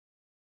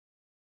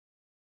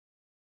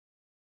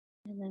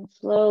 And then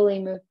slowly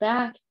move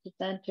back to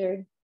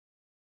center.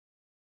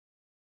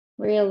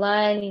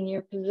 Realigning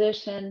your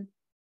position.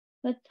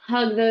 Let's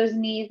hug those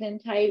knees in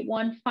tight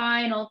one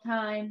final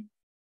time.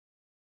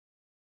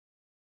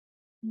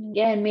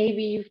 Again,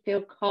 maybe you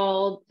feel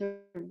called to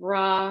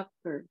rock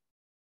or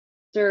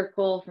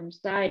circle from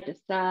side to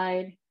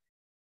side.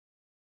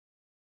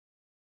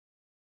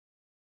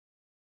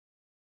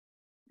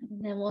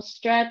 And then we'll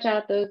stretch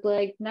out those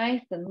legs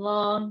nice and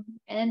long,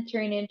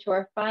 entering into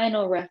our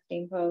final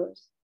resting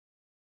pose.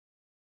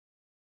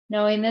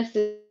 Knowing this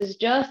is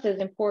just as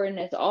important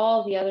as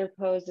all the other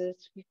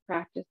poses we've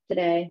practiced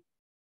today.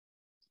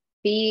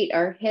 Feet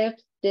are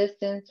hips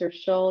distance or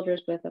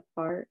shoulders width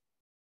apart,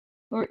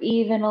 or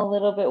even a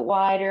little bit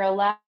wider,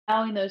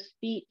 allowing those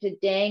feet to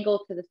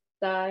dangle to the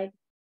side.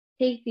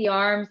 Take the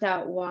arms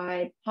out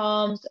wide,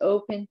 palms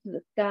open to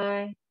the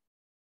sky,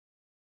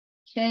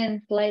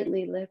 chin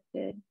slightly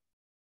lifted.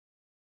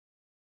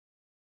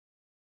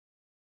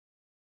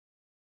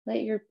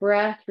 Let your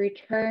breath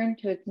return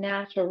to its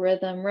natural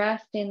rhythm.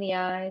 Rest in the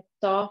eyes,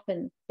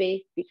 soften the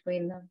space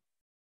between them.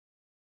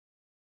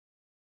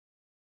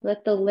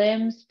 Let the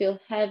limbs feel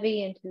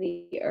heavy into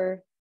the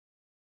earth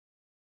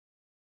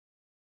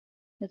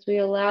as we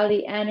allow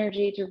the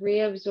energy to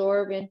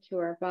reabsorb into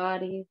our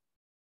bodies.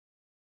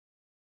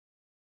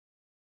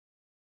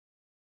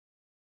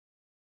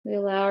 We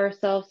allow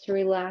ourselves to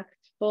relax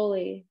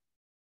fully.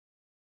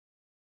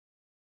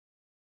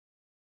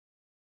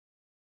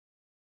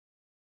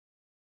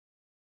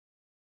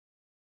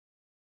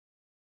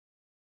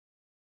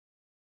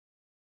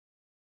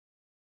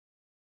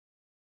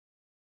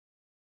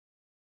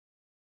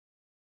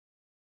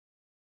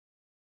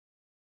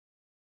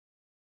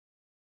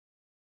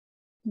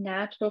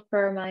 natural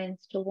for our minds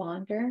to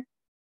wander,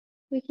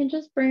 we can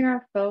just bring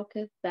our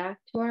focus back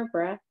to our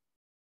breath,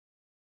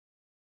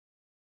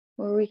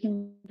 or we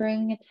can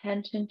bring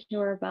attention to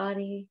our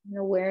body and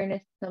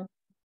awareness of some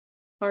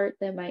part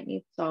that might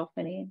need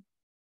softening.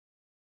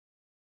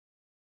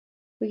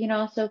 We can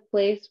also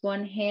place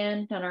one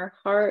hand on our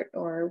heart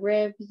or our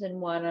ribs and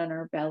one on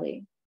our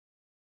belly.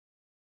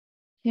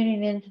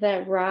 Tuning into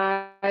that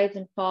rise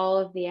and fall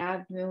of the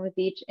abdomen with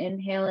each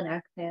inhale and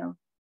exhale.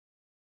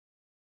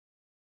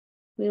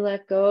 We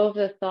let go of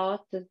the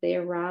thoughts as they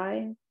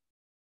arise,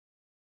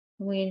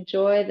 and we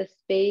enjoy the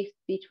space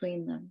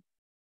between them.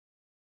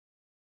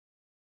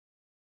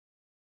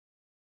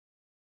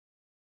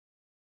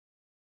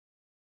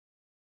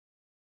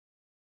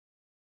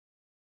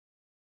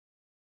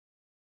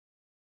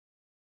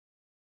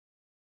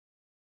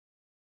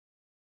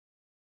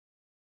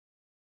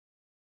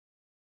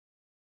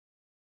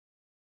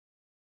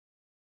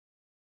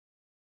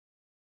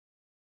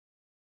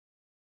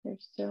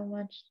 There's so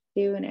much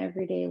to do in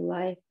everyday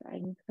life. I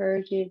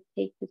encourage you to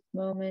take this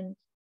moment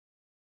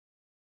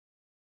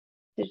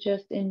to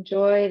just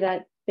enjoy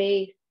that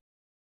space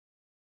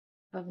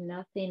of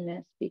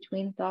nothingness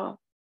between thoughts.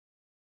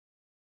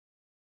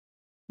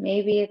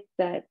 Maybe it's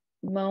that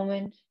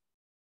moment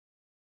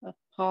of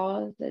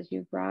pause as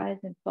you rise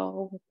and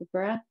fall with the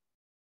breath.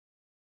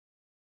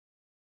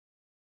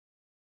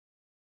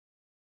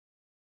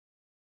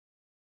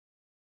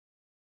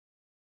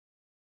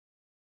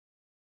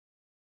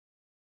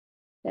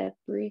 That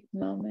brief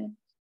moment.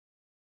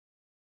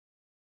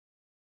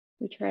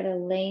 We try to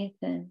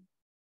lengthen.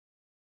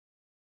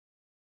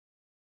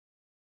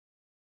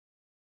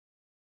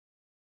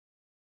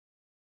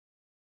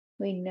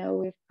 We know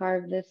we've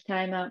carved this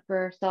time out for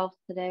ourselves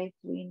today,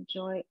 so we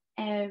enjoy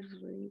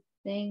every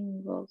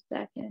single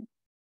second.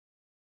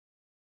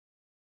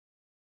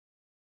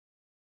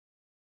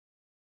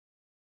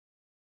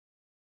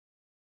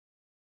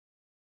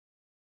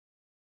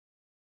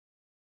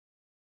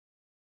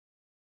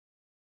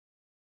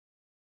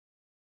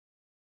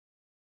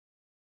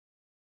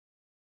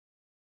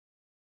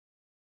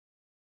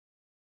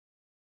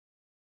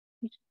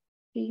 Just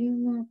a few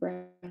more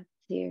breaths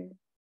here.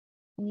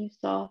 Can you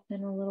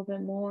soften a little bit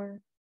more?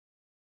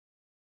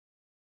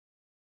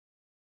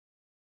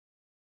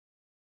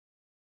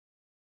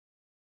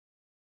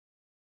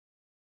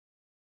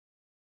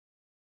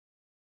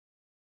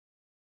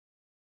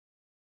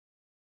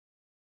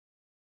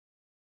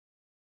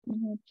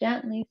 And we'll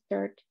gently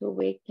start to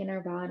awaken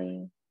our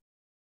body.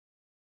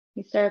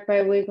 We start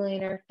by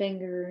wiggling our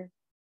fingers,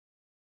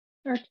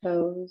 our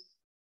toes.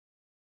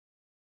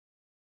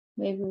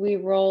 Maybe we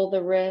roll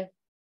the wrists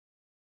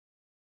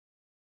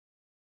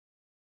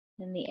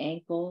and the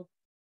ankles.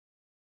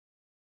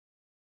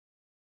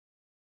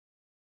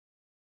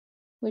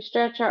 We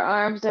stretch our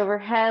arms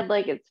overhead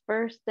like it's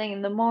first thing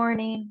in the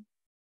morning.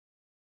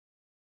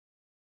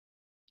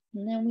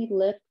 And then we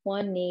lift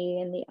one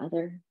knee and the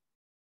other.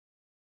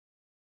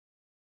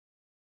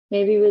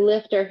 Maybe we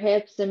lift our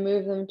hips and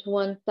move them to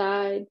one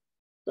side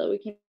so we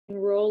can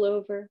roll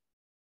over.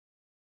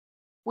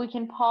 We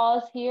can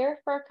pause here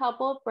for a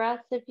couple of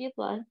breaths if you'd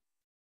like.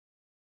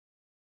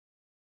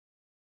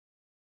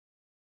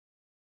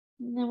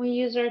 And then we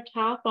use our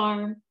top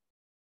arm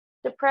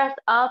to press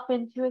up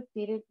into a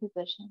seated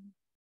position,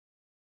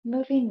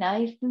 moving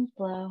nice and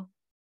slow.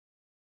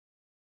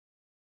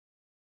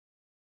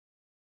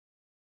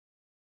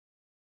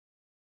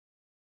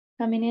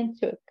 Coming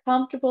into a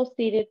comfortable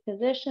seated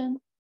position.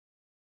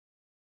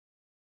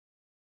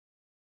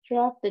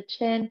 Drop the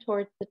chin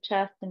towards the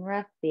chest and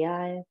rest the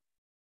eyes.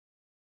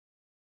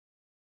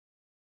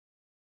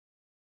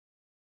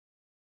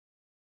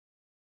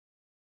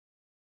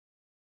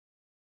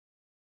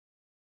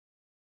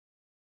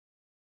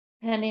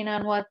 Depending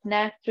on what's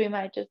next, we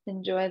might just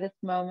enjoy this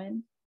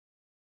moment.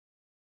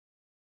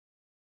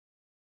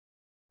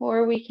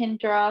 Or we can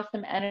draw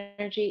some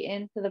energy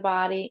into the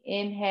body,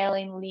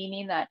 inhaling,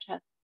 leaning that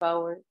chest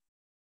forward,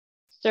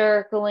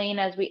 circling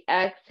as we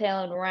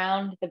exhale and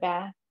round the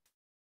back.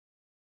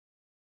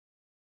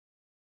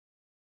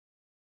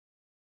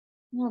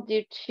 We'll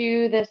do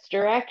two this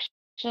direction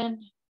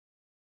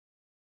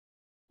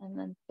and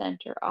then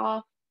center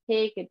off.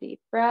 Take a deep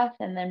breath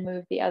and then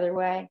move the other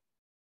way.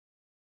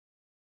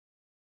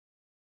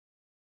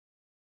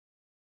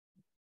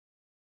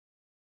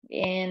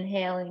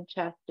 Inhaling,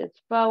 chest is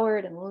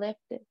forward and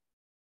lifted.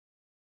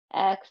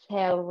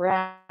 Exhale,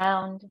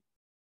 round.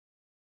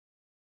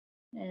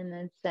 And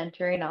then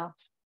centering off.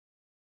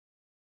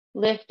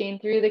 Lifting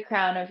through the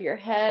crown of your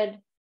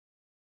head.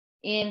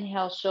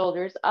 Inhale,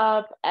 shoulders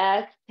up.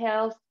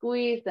 Exhale,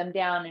 squeeze them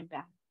down and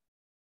back.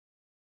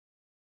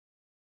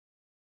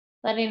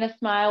 Letting a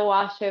smile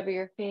wash over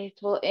your face.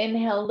 We'll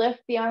inhale,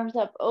 lift the arms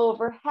up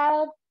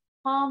overhead.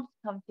 Palms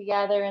come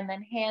together and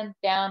then hands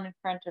down in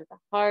front of the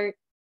heart.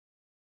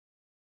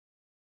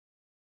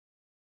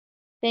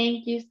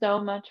 Thank you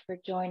so much for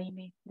joining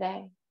me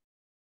today.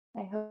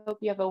 I hope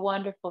you have a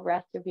wonderful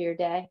rest of your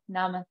day.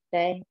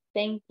 Namaste.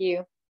 Thank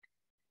you.